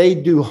 but they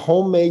do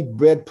homemade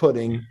bread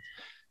pudding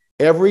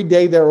every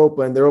day they're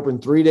open. They're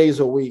open 3 days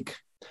a week,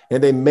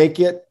 and they make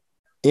it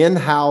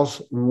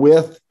in-house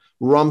with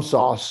rum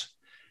sauce.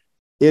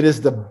 It is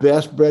the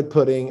best bread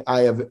pudding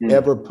I have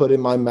ever put in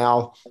my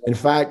mouth. In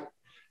fact,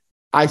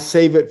 I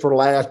save it for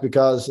last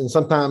and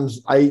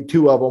sometimes I eat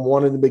two of them,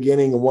 one in the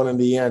beginning and one in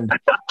the end,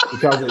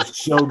 because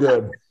it's so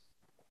good.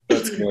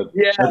 That's good.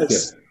 Yes.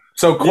 That's good.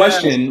 So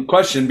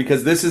question,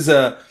 because this is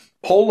a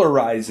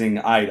polarizing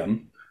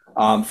item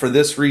for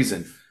this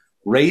reason.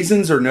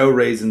 Raisins or no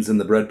raisins in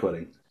the bread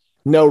pudding?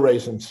 No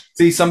raisins.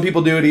 See, some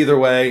people do it either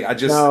way.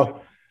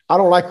 No, I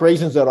don't like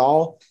raisins at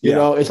all. You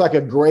know, it's like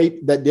a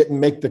grape that didn't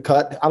make the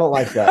cut. I don't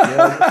like that. It's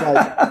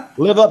like,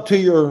 live up to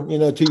your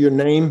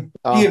name.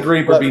 Be a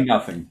grape or be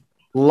nothing.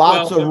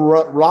 Lots of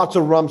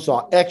rum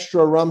sauce,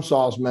 extra rum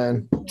sauce,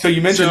 man. So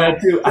you mentioned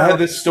that too. I had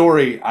this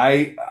story.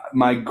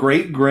 My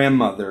great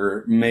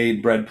grandmother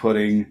made bread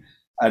pudding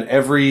at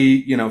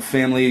every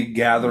family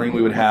gathering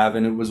we would have,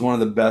 and it was one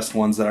of the best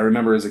ones that I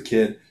remember as a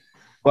kid.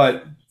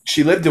 But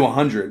she lived to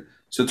 100.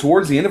 So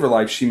towards the end of her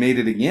life, she made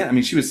it again. I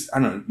mean, she was,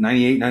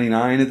 98,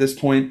 99 at this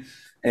point,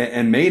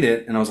 and made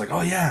it. And I was like,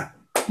 oh, yeah,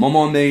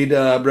 Mama made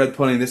bread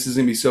pudding. This is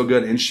going to be so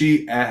good. And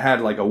she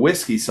had like a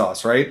whiskey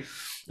sauce, right?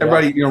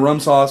 Everybody, rum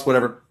sauce,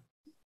 whatever.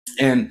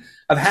 And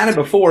I've had it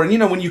before.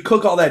 And, when you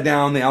cook all that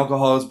down, the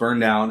alcohol is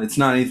burned down. It's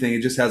not anything.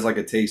 It just has like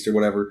a taste or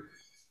whatever.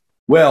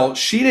 Well,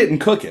 she didn't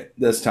cook it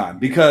this time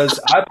because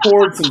I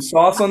poured some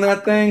sauce on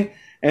that thing.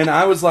 And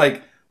I was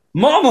like,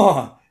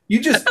 Mama, you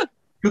just...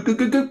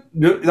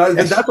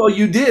 That's all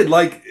you did.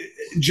 Like,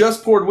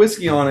 just poured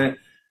whiskey on it.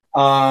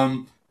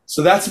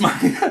 So that's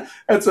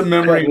a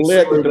memory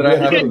that I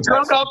have. You get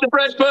drunk off the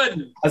bread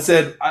pudding. I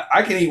said,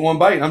 I can eat one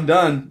bite. I'm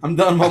done,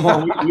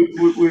 Mama.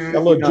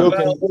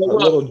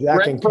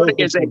 Bread pudding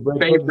is a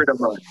favorite of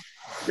mine.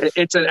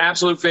 It's an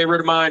absolute favorite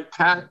of mine.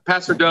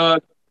 Pastor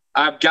Doug,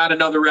 I've got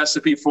another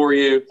recipe for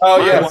you.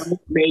 Oh, yes. My wife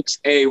makes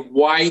a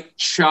white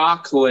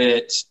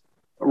chocolate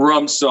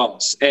rum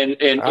sauce, and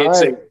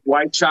it's a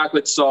white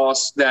chocolate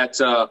sauce that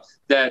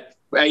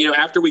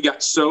after we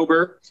got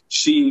sober,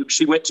 she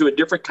went to a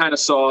different kind of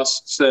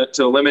sauce to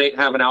eliminate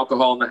having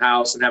alcohol in the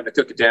house and having to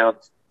cook it down,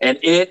 and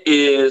it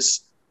is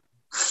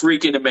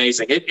freaking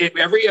amazing.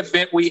 Every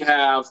event we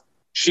have,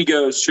 she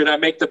goes, should I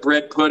make the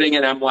bread pudding?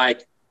 And I'm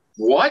like,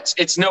 what?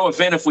 It's no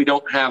event if we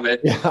don't have it.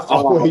 Yeah,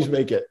 always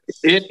make it.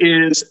 It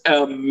is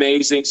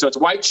amazing. So it's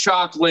white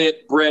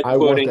chocolate bread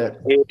pudding.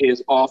 It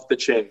is off the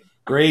chain.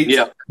 Great.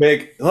 Yeah.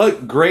 Big.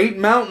 Look, great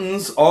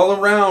mountains all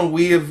around.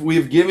 We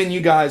have given you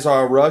guys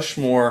our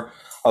Rushmore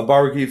of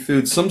barbecue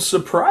food. Some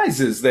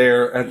surprises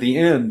there at the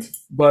end.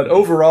 But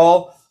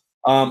overall,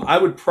 I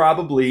would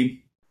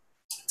probably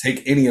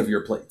take any of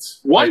your plates.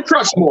 One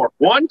Crushmore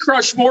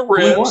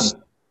ribs.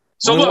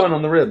 So Only look, one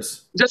on the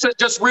ribs.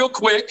 Just real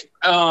quick,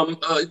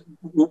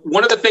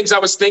 one of the things I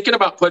was thinking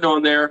about putting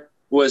on there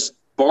was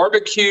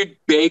barbecued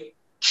baked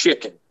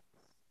chicken.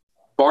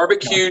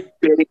 Barbecued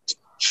baked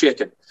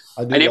chicken.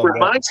 And it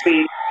reminds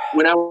me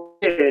when I was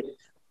a kid,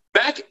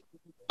 back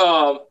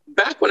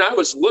when I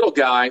was a little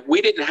guy,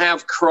 we didn't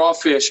have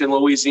crawfish in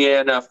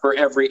Louisiana for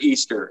every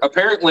Easter.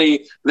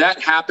 Apparently that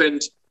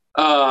happened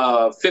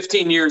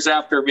 15 years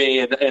after me,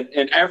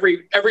 and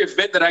every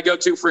event that I go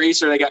to for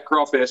Easter, they got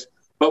crawfish.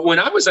 But when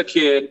I was a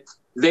kid,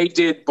 they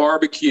did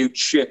barbecue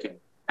chicken.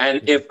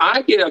 And if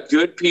I get a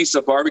good piece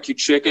of barbecue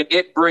chicken,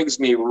 it brings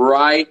me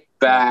right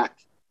back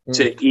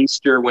to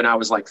Easter when I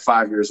was like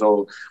 5 years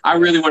old. I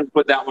really wanted to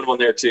put that one on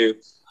there too.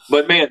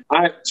 But man,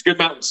 it's good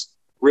mountains.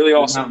 Really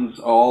awesome. Good mountains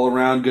all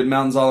around. Good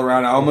mountains all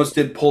around. I almost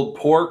did pulled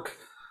pork.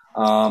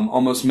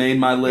 Almost made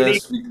my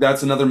list.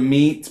 That's another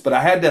meat, but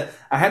I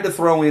had to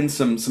throw in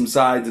some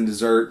sides and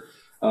dessert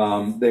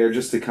there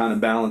just to kind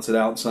of balance it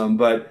out some.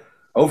 But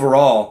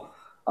overall,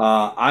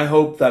 I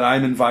hope that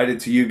I'm invited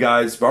to you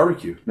guys'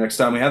 barbecue next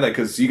time we have that,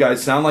 because you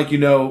guys sound like you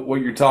know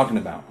what you're talking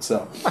about.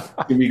 So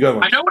give me a good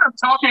one. I know what I'm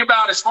talking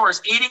about as far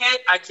as eating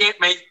it. I can't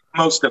make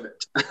most of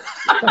it.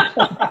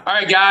 All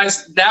right,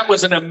 guys, that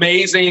was an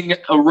amazing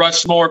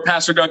Rushmore.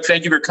 Pastor Doug,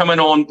 thank you for coming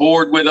on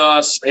board with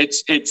us.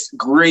 It's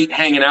great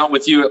hanging out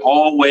with you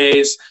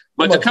always.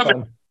 But to come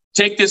and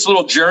take this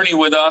little journey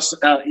with us,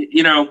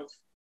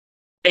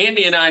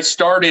 Andy and I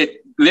started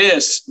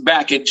this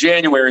back in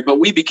January, but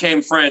we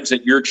became friends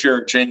at your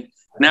church, and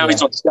now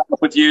he's on staff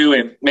with you,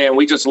 and man,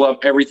 we just love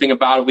everything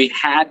about it. We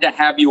had to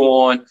have you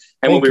on,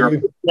 and when we were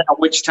figuring out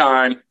which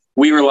time,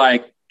 we were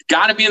like,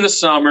 got to be in the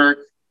summer.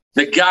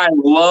 The guy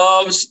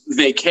loves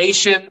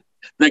vacation.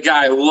 The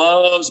guy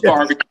loves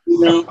barbecue.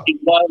 He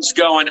loves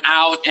going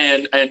out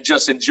and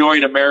just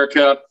enjoying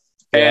America,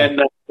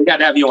 and we got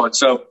to have you on.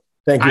 So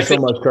thank you so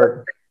much,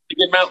 Kurt.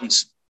 Good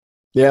mountains.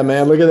 Yeah,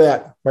 man. Look at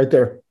that right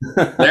there.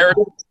 There it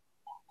is.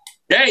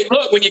 Hey,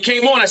 look, when you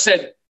came on, I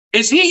said,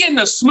 is he in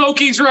the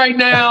Smokies right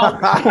now?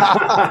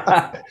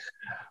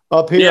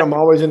 Up here, I'm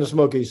always in the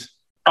Smokies.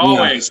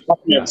 Always.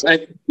 Yes.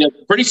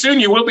 Pretty soon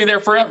you will be there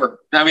forever.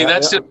 I mean,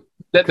 that's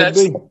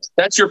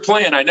your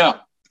plan, I know.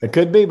 It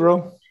could be,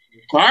 bro.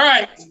 All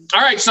right.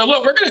 So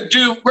look, we're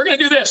gonna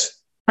do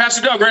this.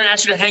 Pastor Doug, we're gonna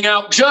ask you to hang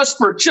out just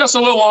a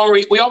little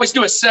longer. We always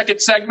do a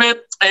second segment,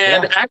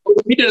 and actually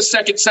we did a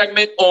second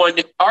segment on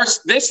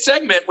this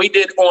segment we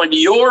did on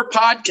your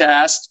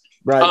podcast,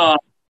 right?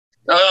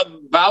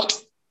 About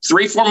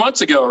 3-4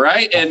 months ago,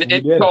 right? And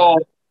it's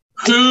called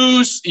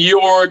 "Who's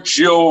Your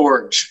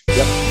George?"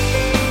 Yep.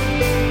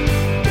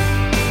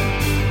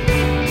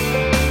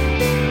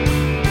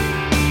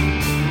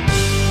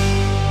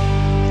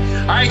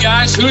 All right,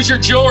 guys, Who's Your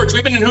George?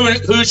 We've been in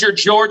Who's Your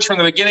George from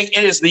the beginning.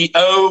 It is the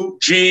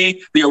OG.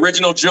 The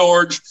original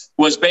George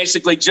was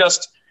basically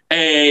just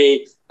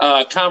a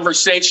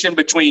conversation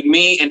between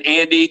me and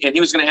Andy, and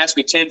he was going to ask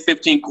me 10,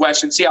 15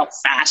 questions, see how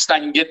fast I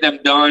can get them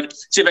done,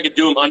 see if I could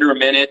do them under a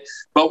minute.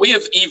 But we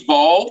have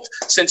evolved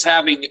since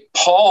having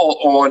Paul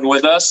on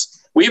with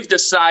us. We've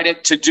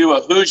decided to do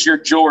a Who's Your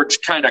George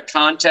kind of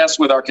contest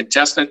with our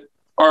contestant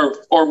or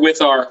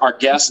with our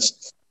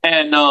guests.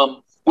 And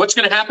what's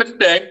going to happen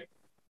today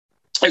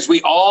is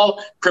we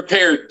all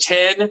prepared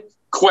 10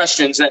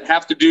 questions that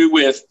have to do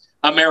with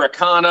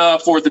Americana,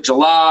 4th of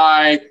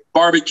July,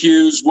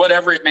 barbecues,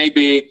 whatever it may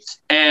be.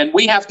 And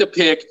we have to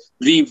pick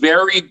the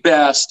very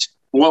best,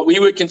 what we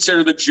would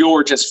consider the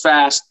George, as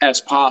fast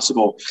as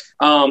possible.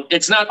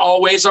 It's not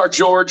always our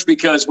George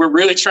because we're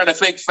really trying to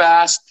think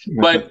fast,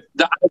 but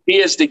the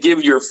idea is to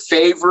give your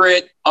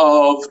favorite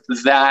of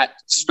that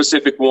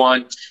specific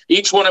one.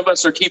 Each one of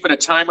us are keeping a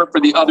timer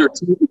for the other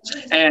two,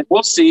 and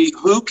we'll see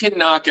who can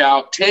knock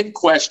out 10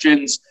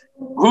 questions.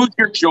 Who's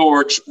your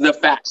George the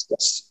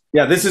fastest?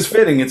 Yeah, this is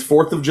fitting. It's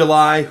 4th of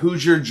July.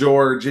 Who's your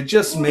George? It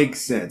just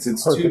makes sense.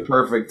 It's too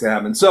perfect to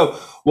happen. So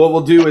what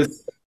we'll do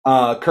is,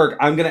 Kirk,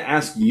 I'm going to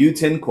ask you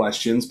 10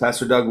 questions.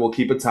 Pastor Doug will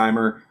keep a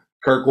timer.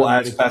 Kirk will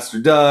ask Pastor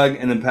Doug,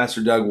 and then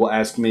Pastor Doug will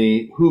ask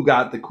me who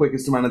got the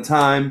quickest amount of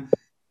time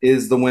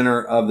is the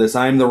winner of this.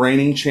 I'm the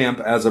reigning champ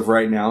as of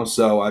right now,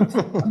 so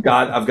I've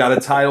got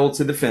a title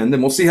to defend,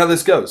 and we'll see how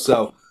this goes.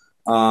 So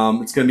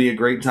it's going to be a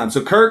great time.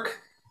 So Kirk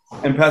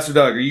and Pastor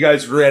Doug, are you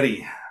guys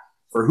ready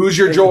for Who's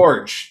Your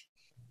George?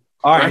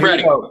 All right, I'm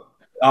ready.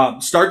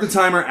 Start the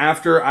timer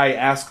after I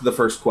ask the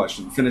first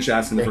question. Finish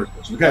asking the first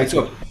question. Okay,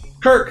 so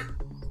Kirk,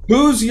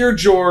 who's your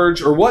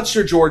George, or what's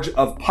your George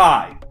of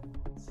pie?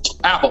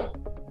 Apple.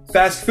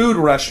 Fast food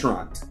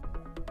restaurant.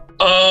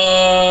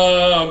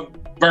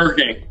 Burger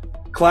King.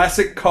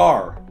 Classic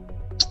car.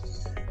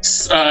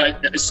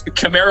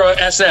 Camaro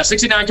SS.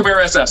 69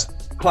 Camaro SS.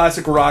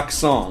 Classic rock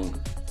song.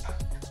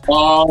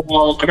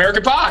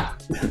 American Pie.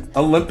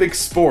 Olympic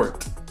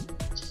sport.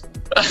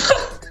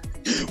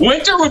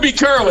 Winter would be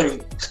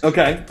curling.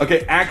 Okay.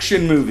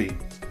 Action movie.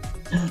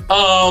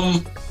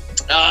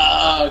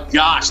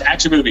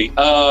 Action movie.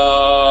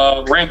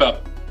 Rambo.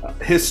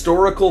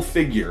 Historical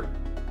figure.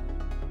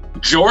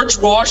 George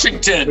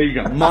Washington. There you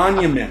go.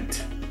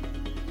 Monument.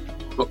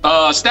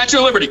 Statue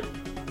of Liberty.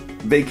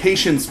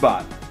 Vacation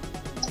spot.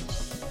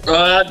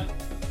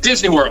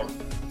 Disney World.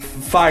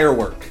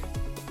 Firework.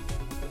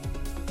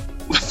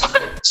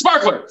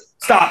 Sparkler.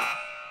 Stop.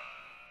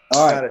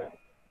 All right.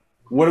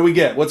 What do we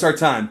get? What's our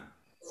time?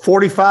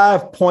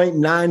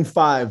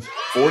 45.95.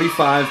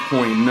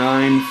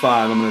 45.95.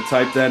 I'm going to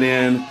type that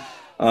in.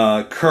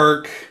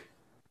 Kirk,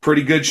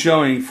 pretty good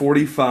showing.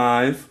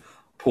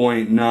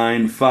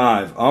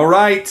 45.95. All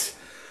right.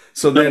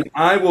 So then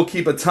I will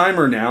keep a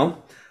timer now.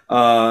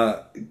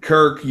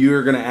 Kirk,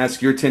 you're going to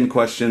ask your 10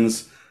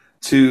 questions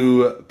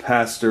to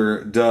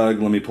Pastor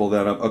Doug. Let me pull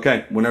that up.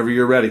 Okay. Whenever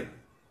you're ready.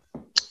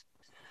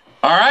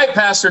 All right,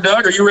 Pastor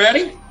Doug, are you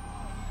ready?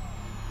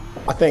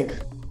 I think.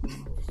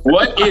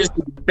 What is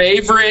your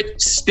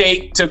favorite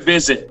state to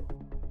visit?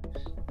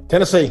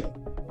 Tennessee.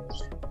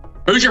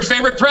 Who's your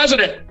favorite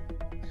president?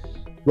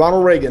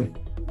 Ronald Reagan.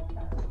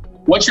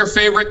 What's your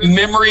favorite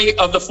memory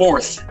of the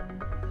 4th?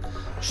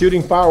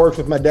 Shooting fireworks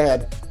with my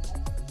dad.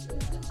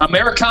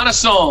 Americana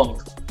song.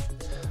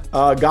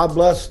 God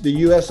bless the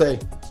USA.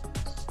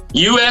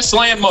 U.S.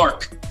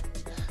 landmark.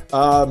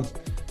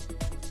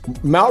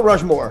 Mount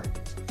Rushmore.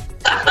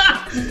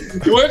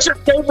 What's your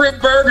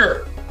favorite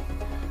burger?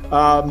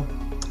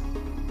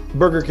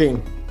 Burger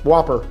King.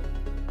 Whopper.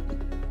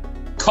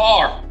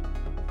 Car.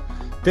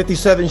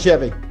 57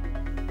 Chevy.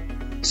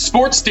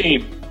 Sports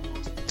team.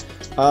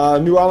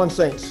 New Orleans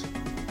Saints.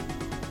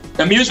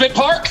 Amusement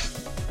park.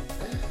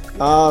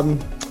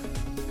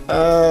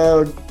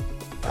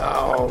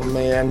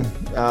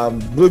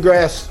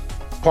 Bluegrass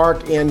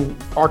Park in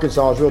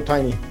Arkansas is real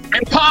tiny.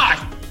 And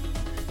pie.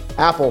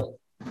 Apple.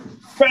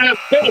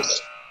 Fish.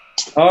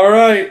 All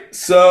right.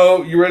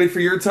 So you ready for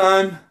your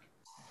time?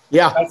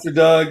 Yeah. Pastor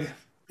Doug,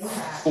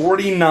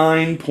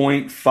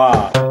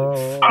 49.5.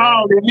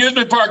 Oh, the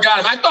amusement park got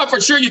him. I thought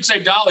for sure you'd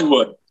say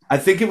Dollywood. I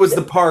think it was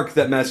the park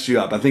that messed you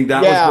up. I think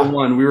that was the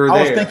one. We were there.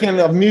 I was thinking of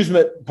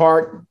amusement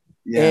park.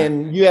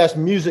 and you asked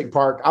music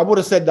park. I would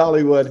have said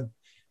Dollywood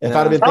if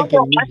I'd have been thinking.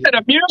 I said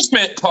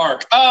amusement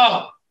park.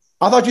 Oh,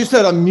 I thought you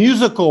said a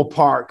musical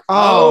park.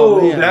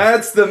 Oh,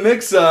 that's the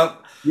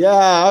mix-up.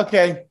 Yeah,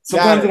 okay.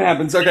 Sometimes it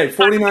happens. Okay,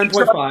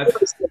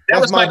 49.5.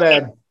 That's my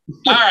bad.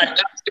 All right,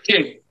 that's the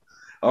king.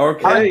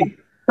 Okay. I'm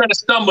trying to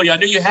stumble you. I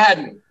knew you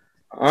hadn't.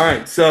 All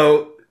right,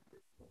 so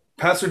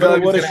Pastor Doug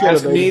is going to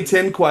ask me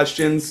 10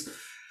 questions.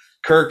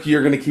 Kirk,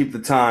 you're going to keep the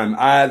time.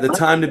 The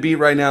time to beat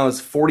right now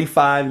is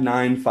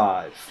 45.95.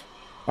 All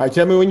right,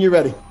 tell me when you're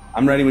ready.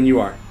 I'm ready when you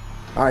are.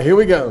 All right, here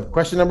we go.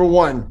 Question number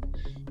 1.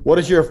 What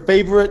is your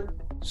favorite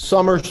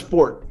summer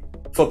sport?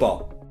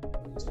 Football.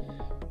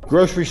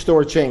 Grocery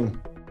store chain.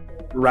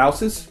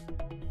 Rouse's.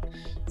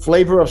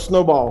 Flavor of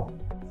snowball.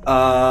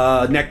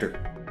 Nectar.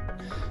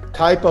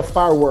 Type of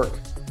firework.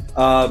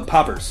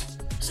 Poppers.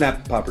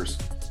 Snap poppers.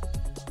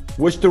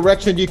 Which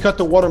direction do you cut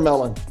the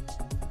watermelon?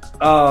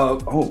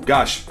 Oh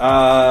gosh.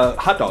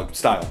 Hot dog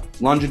style.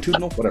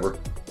 Longitudinal, whatever.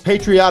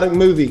 Patriotic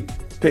movie.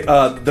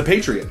 The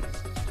Patriot.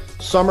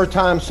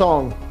 Summertime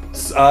song.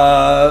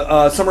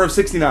 Summer of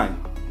 '69.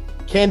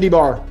 Candy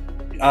bar.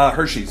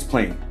 Hershey's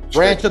plain.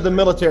 Branch of the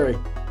military.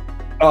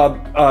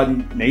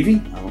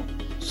 Navy. Oh.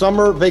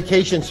 Summer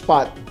vacation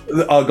spot.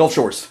 Gulf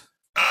Shores.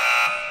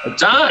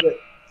 Time.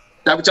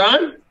 That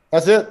time?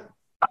 That's it.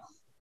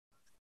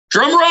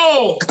 Drum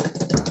roll.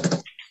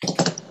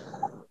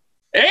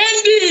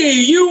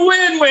 Andy, you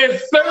win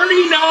with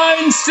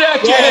 39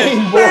 seconds.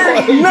 Dang,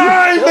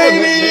 39,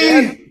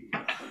 baby.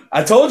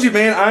 I told you,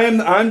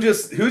 man. I'm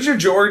just. Who's your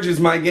George is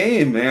my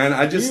game, man.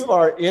 You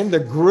are in the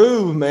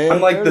groove, man.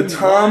 I'm like the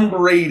Tom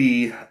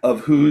Brady of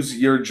who's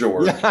your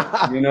George.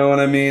 You know what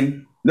I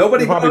mean?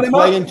 Nobody probably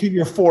play into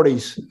your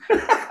 40s.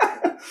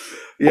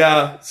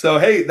 Yeah. So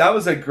hey, that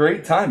was a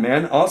great time,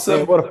 man. Awesome.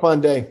 Man, what a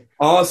fun day.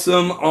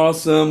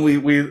 Awesome.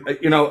 We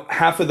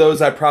half of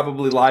those I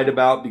probably lied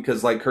about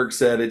because, like Kirk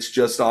said, it's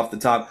just off the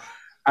top.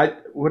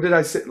 What did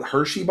I say?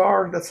 Hershey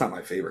bar? That's not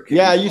my favorite.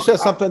 Yeah, you said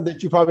something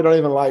that you probably don't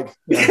even like.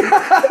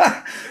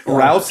 Yeah.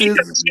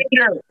 Rouse's.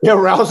 Yeah,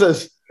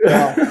 Rouse's.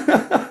 Yeah.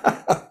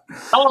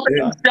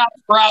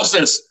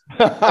 Rouse's.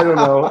 I don't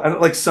know.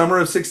 Like summer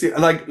of '60.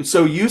 Like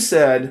so, you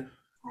said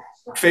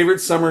favorite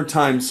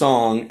summertime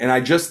song, and I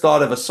just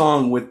thought of a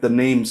song with the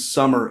name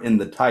 "Summer" in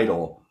the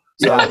title.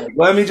 So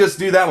let me just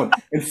do that one.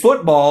 And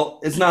football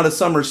is not a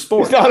summer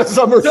sport. It's not a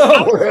summer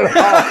sport at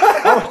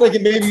all. I was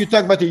thinking maybe you're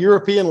talking about the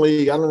European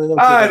League. I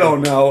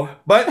don't know.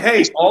 But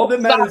hey, all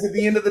that matters at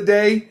the end of the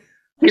day,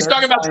 he's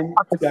talking about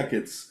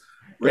seconds.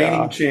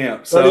 Reigning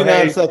champ. So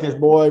 39 seconds,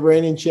 boy.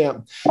 Reigning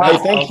champ. Hey,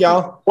 thanks,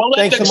 y'all. Well,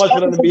 thanks so much for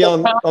letting me be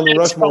on the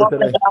Rushmore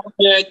today.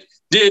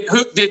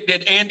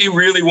 Did Andy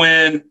really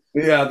win?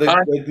 Yeah,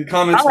 the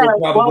comments will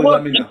probably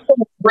let me know.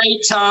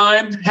 Great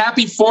time.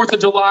 Happy 4th of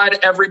July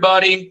to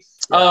everybody.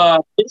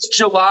 It's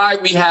July.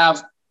 We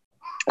have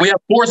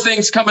 4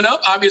 things coming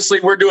up. Obviously,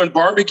 we're doing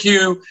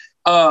barbecue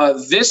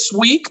this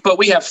week, but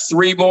we have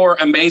 3 more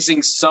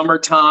amazing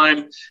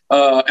summertime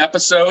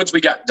episodes.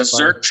 We got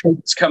dessert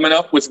treats coming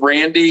up with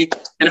Randy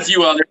and a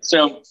few others.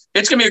 So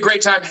it's gonna be a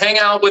great time. Hang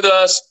out with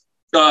us.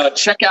 Go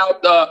check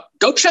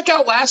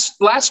out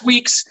last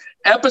week's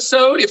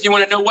episode if you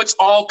want to know what's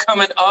all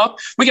coming up.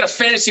 We got a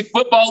fantasy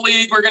football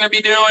league we're going to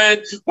be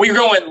doing. We're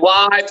going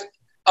live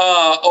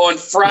on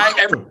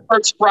Friday, every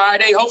first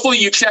Friday. Hopefully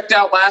you checked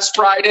out last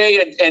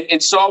Friday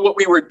and saw what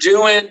we were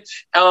doing.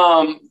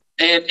 And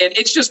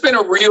it's just been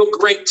a real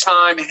great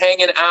time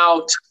hanging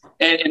out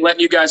and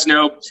letting you guys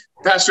know.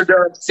 Pastor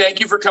Doug, thank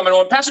you for coming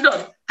on. Pastor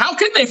Doug, how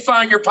can they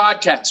find your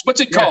podcast?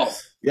 What's it called?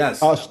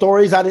 Yes.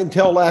 Stories I Didn't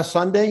Tell Last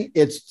Sunday.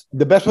 It's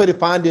the best way to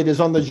find it is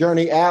on the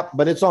Journey app,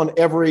 but it's on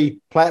every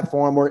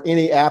platform where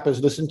any app is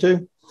listened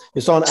to.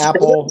 It's on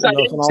Apple.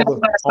 It's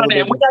on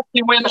and we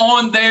actually went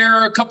on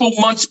there a couple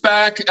months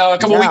back,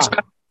 weeks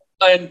back,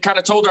 and kind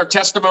of told our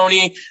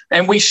testimony,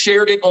 and we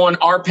shared it on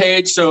our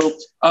page. So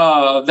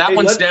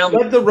one's down.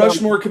 Let the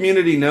Rushmore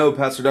community know,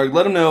 Pastor Doug.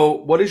 Let them know,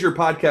 what is your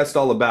podcast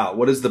all about?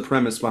 What is the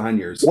premise behind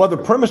yours? Well, the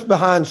premise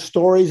behind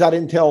Stories I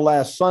Didn't Tell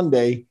Last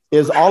Sunday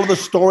is all of the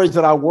stories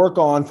that I work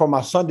on for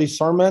my Sunday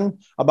sermon.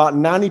 About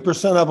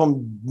 90% of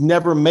them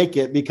never make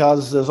it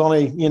because there's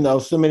only,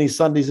 so many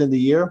Sundays in the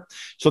year.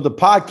 So the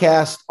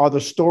podcast are the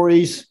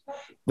stories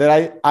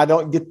that I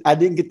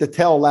didn't get to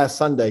tell last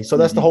Sunday. So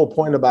that's the whole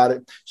point about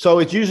it. So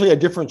it's usually a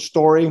different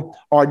story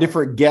or a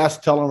different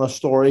guest telling a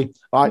story.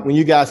 Like when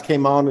you guys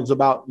came on, it's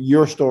about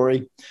your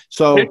story.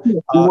 So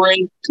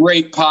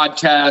great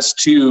podcast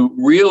to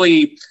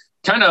really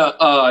kind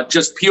of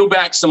just peel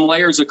back some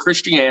layers of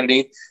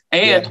Christianity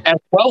and as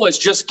well as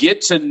just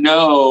get to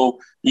know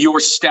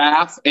your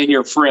staff and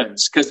your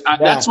friends. Because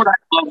that's what I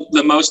love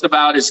the most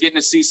about is getting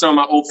to see some of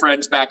my old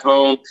friends back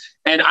home.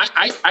 And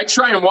I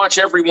try and watch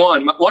every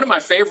one. One of my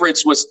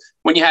favorites was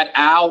when you had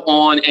Al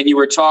on and you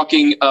were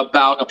talking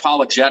about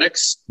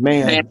apologetics.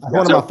 Man,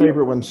 one of my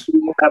favorite ones.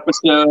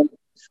 Episode.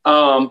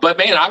 But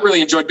man, I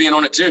really enjoyed being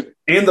on it too.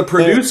 And the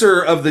producer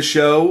of the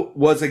show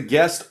was a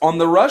guest on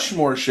the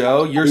Rushmore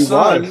show. Your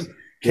son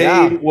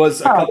Cade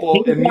was a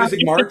couple in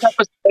Music March.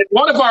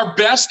 One of our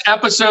best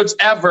episodes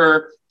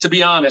ever, to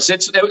be honest.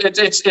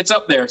 It's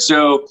up there.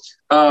 So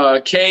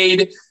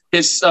Cade,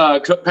 his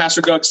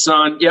Pastor Doug's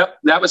son. Yep,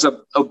 that was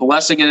a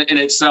blessing in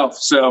itself.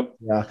 So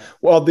yeah.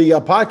 Well, the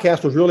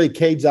podcast was really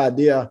Cade's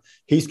idea.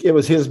 It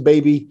was his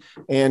baby,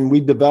 and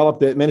we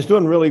developed it. Man, it's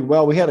doing really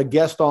well. We had a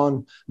guest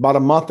on about a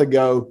month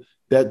ago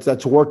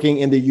that's working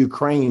in the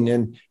Ukraine,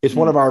 and it's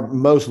one of our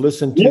most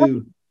listened to. Yeah.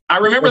 I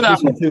remember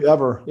that one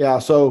ever. Yeah.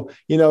 So,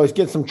 it's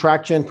getting some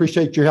traction.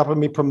 Appreciate you helping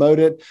me promote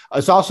it.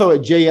 It's also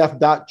at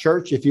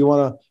jf.church. If you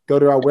want to go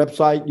to our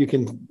website, you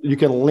can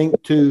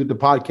link to the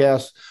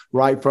podcast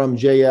right from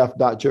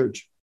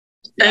jf.church.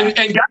 And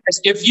guys,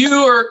 if you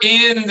are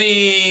in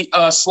the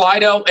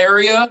Slidell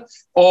area,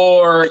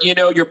 or,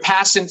 you're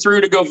passing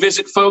through to go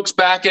visit folks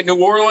back in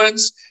New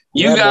Orleans,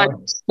 you guys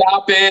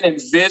stop in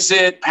and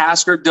visit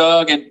Pastor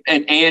Doug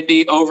and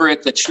Andy over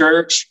at the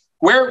church.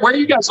 Where are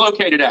you guys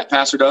located at,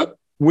 Pastor Doug?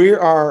 We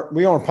are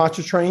on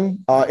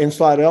Pontchartrain in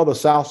Slidell, the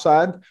south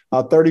side,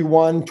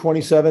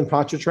 3127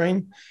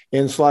 Pontchartrain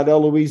in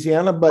Slidell,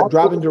 Louisiana. But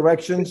driving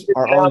directions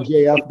are on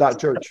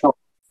jf.church.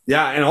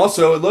 Yeah, and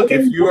also, look,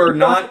 if you are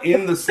not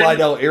in the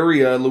Slidell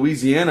area,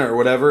 Louisiana or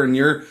whatever,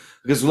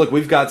 because look,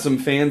 we've got some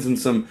fans and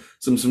some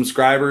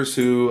subscribers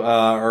who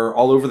are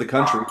all over the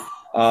country.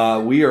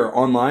 We are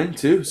online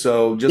too,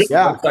 so just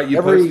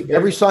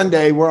every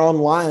Sunday we're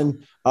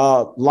online.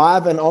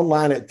 Live and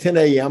online at 10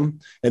 a.m.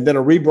 and then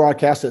a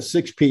rebroadcast at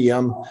 6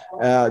 p.m.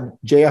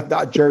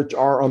 jf.church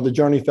or on the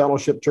Journey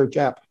Fellowship Church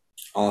app.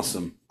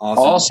 Awesome.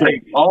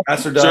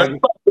 Pastor Doug. So in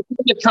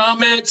the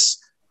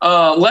comments,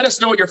 let us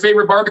know what your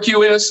favorite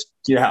barbecue is.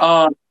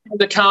 Yeah. In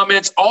the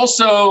comments.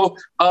 Also,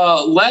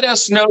 let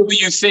us know who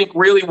you think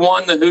really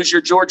won the Who's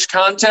Your George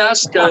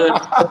contest.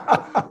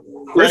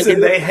 Listen,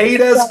 they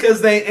hate us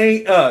because they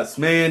ain't us,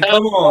 man.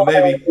 Come on,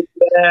 baby.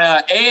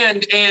 Yeah,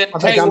 and I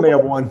think I may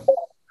have won.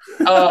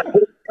 We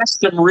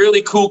asked some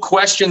really cool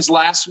questions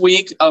last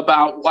week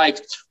about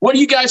what do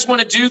you guys want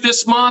to do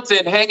this month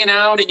and hanging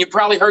out, and you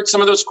probably heard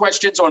some of those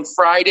questions on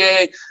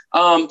Friday.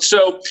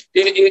 So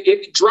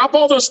drop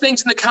all those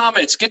things in the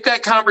comments, get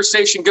that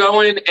conversation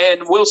going,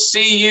 and we'll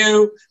see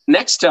you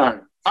next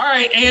time. All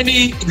right,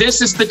 Andy,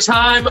 this is the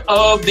time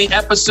of the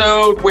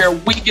episode where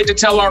we get to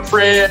tell our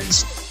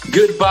friends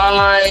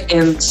goodbye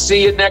and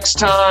see you next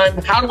time.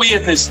 How do we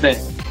end this thing?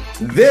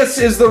 This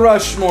is the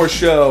Rushmore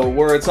Show,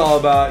 where it's all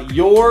about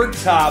your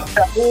top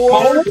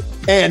 4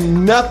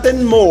 and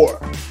nothing more.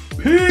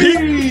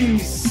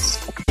 Peace.